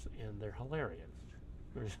bloopers, and they're hilarious.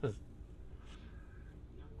 They're just...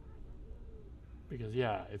 Because,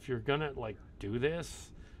 yeah, if you're gonna, like, do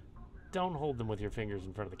this, don't hold them with your fingers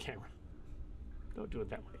in front of the camera. Don't do it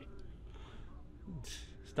that way.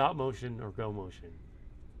 Stop motion or go motion.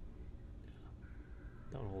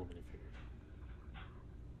 Don't hold them in your fingers.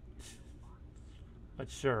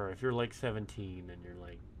 But sure, if you're like 17 and you're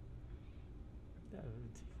like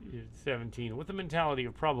 17 with the mentality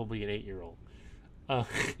of probably an 8-year-old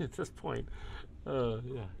at this point,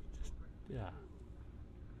 yeah.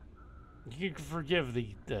 You can forgive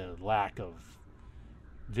the lack of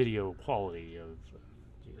video quality of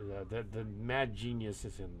the mad genius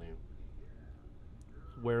is in there,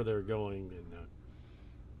 where they're going and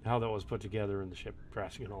how that was put together and the ship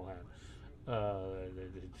crashing and all that.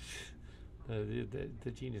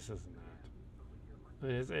 The genius isn't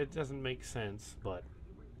that. It doesn't make sense, but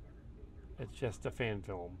it's just a fan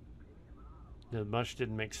film. The mush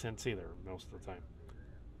didn't make sense either most of the time.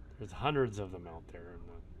 There's hundreds of them out there, and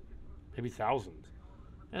maybe thousands.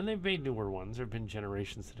 And they've made newer ones. There have been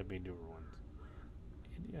generations that have made newer ones.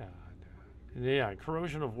 And yeah,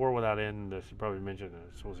 Corrosion of War Without End, I should probably mention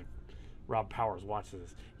this. Was it Rob Powers watches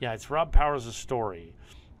this. Yeah, it's Rob Powers' story.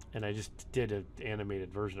 And I just did an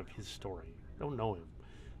animated version of his story. Don't know him.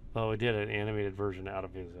 Well, I did an animated version out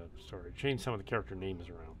of his story. Changed some of the character names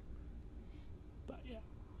around. But yeah.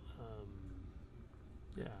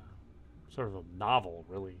 Yeah. Sort of a novel,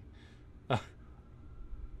 really.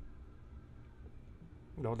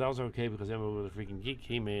 No, that was okay because Emma was a freaking geek.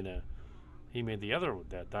 He made the other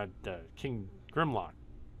that King Grimlock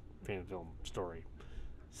fan film story.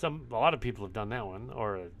 A lot of people have done that one,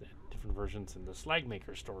 or different versions in the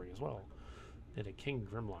Slagmaker story as well. Did a King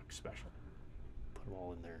Grimlock special. Put them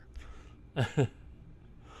all in there.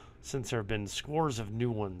 Since there have been scores of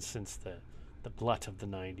new ones since the glut of the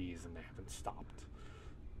 90s, and they haven't stopped.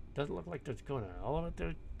 Doesn't look like there's going to all of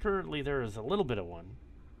it. Currently, there is a little bit of one,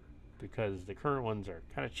 because the current ones are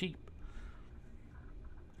kind of cheap.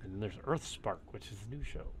 And then there's Earthspark, which is a new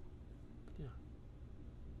show. Yeah.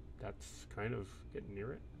 That's kind of getting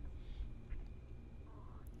near it.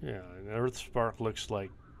 Yeah, and Earthspark looks like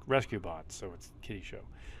Rescue Bots, so it's a kiddie show.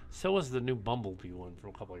 So was the new Bumblebee one from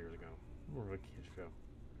a couple of years ago. More of a kiddie show.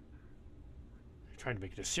 They're trying to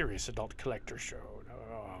make it a serious adult collector show.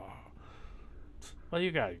 Oh. Well, you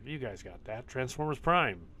guys got that. Transformers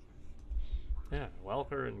Prime. Yeah,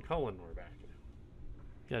 Welker and Cullen were back. You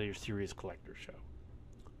got your serious collector show.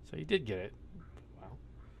 So you did get it. Wow.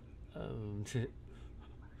 But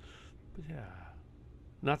yeah.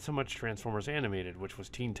 Not so much Transformers Animated, which was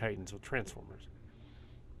Teen Titans with Transformers.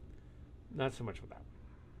 Not so much with that.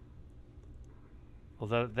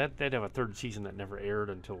 Although they'd have a third season that never aired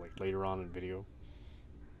until like later on in video.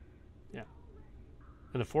 Yeah.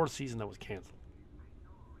 And the fourth season that was canceled.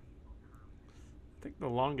 I think the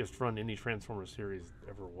longest run any Transformers series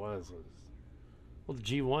ever was well, the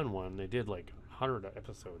G1 one, they did like 100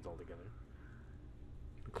 episodes altogether,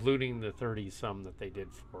 including the 30-some that they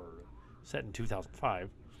did for set in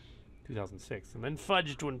 2005, 2006, and then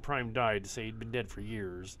fudged when Prime died to say he'd been dead for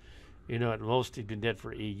years. You know, at most he'd been dead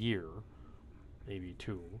for a year, maybe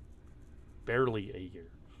two, barely a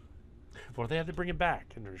year. Before they had to bring him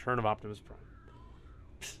back in the Return of Optimus Prime.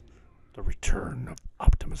 The Return of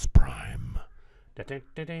Optimus Prime.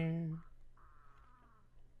 Da-da-da-da.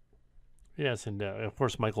 Yes, and of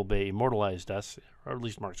course Michael Bay immortalized us, or at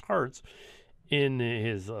least Mark's Cards, in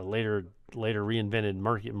his later reinvented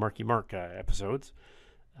Marky Mark episodes,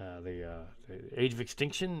 the Age of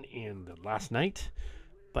Extinction and the Last Night,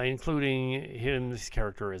 by including his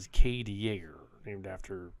character as Cade Yeager, named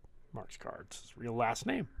after Mark's Cards, his real last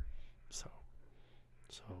name. So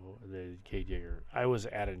the Cade Yeager. I was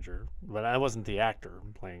Attinger, but I wasn't the actor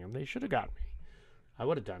playing him. They should have got me. I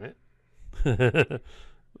would have done it.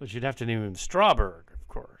 But you'd have to name him Strawberg, of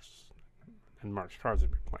course. and Mark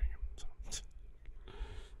Scarsden be playing him. So,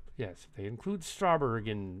 yes, they include Strawberg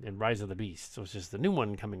in Rise of the Beast, which is the new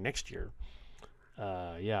one coming next year.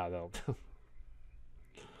 Yeah, they'll.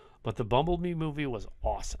 But the Bumblebee movie was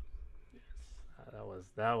awesome.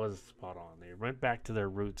 That was spot on. They went back to their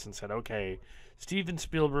roots and said, okay, Steven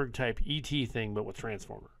Spielberg type E.T. thing, but with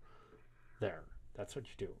Transformer. There, that's what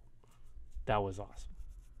you do. That was awesome.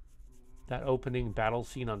 That opening battle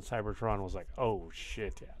scene on Cybertron was like, oh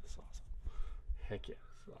shit, yeah, this is awesome. Heck yeah,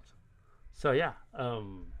 this is awesome. So yeah,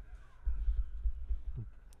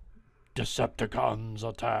 Decepticons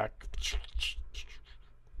attack.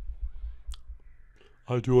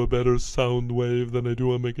 I do a better sound wave than I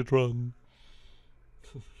do a Megatron.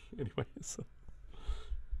 Anyway, so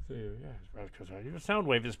yeah, because your sound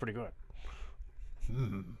wave is pretty good.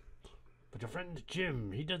 But your friend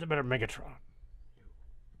Jim, he does a better Megatron.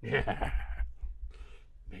 Yeah,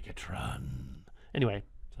 Megatron. Anyway,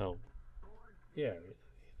 so yeah,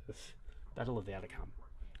 this Battle of the Alekom.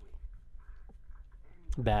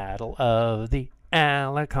 Battle of the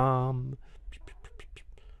Alekom.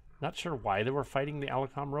 Not sure why they were fighting the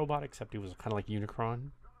Alekom robot, except he was kind of like Unicron,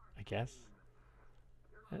 I guess.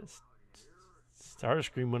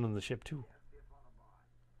 Starscream went on the ship too.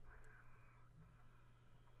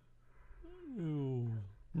 Ooh.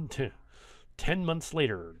 10 months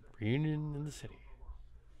later, reunion in the city.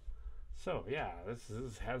 So yeah, this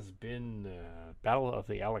has been Battle of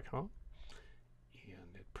the Alekom,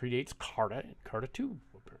 and it predates Carta and Carta 2,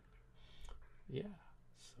 apparently. Yeah,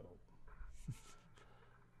 so.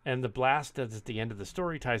 And the blast that's at the end of the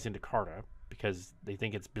story ties into Carta, because they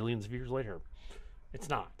think it's billions of years later. It's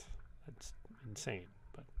not. That's insane.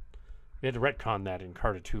 But we had to retcon that in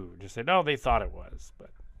Carta 2. Just said, oh, they thought it was.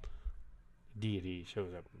 But deity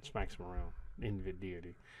shows up and smacks him around. Invid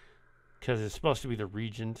deity. Because it's supposed to be the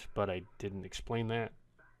regent, but I didn't explain that.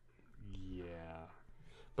 Yeah.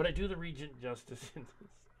 But I do the regent justice in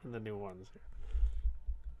the new ones.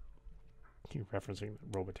 Keep referencing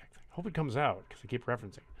the Robotech thing. Hope it comes out, because I keep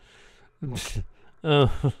referencing.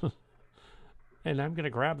 And I'm going to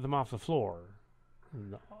grab them off the floor.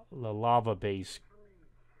 The lava base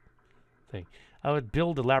thing. I would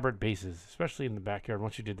build elaborate bases, especially in the backyard,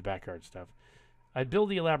 once you did the backyard stuff. I'd build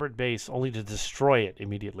the elaborate base only to destroy it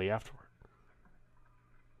immediately afterward.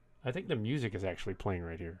 I think the music is actually playing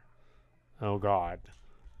right here. Oh, God.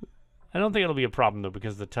 I don't think it'll be a problem, though,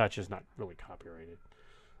 because the touch is not really copyrighted.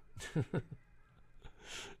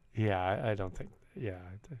 Yeah, I don't think... Yeah.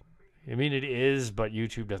 I mean, it is, but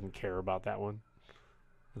YouTube doesn't care about that one.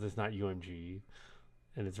 Because it's not UMG.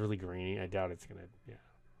 And it's really grainy. I doubt it's going to...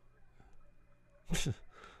 Yeah.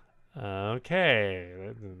 Okay.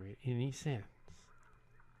 That doesn't make any sense.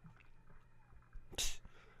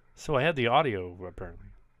 So I had the audio, apparently.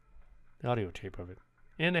 The audio tape of it.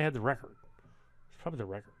 And I had the record. It's probably the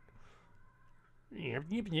record.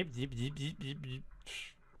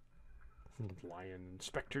 Lion,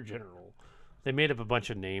 Inspector General. They made up a bunch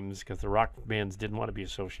of names because the rock bands didn't want to be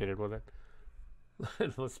associated with it.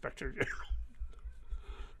 Inspector General.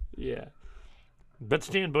 Yeah. But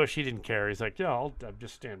Stan Bush, he didn't care. He's like, yeah, I'm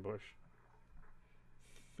just Stan Bush.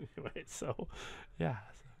 Anyway, so, yeah.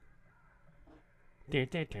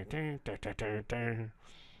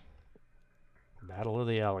 Battle of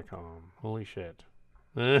the Alekom. Holy shit.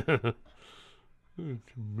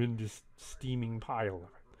 Tremendous steaming pile of it.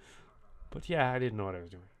 But yeah, I didn't know what I was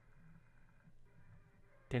doing.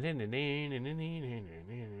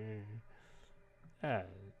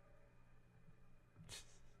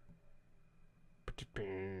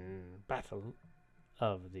 Battle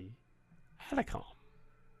of the Alekom.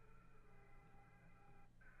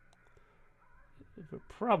 We're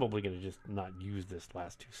probably going to just not use this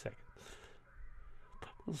last 2 seconds. But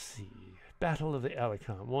we'll see. Battle of the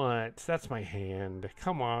Alekom. What? That's my hand.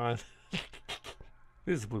 Come on.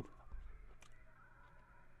 This is blue.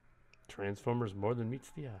 Transformers more than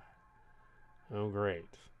meets the eye. Oh,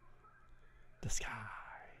 great. The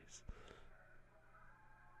skies.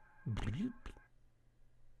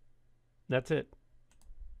 That's it.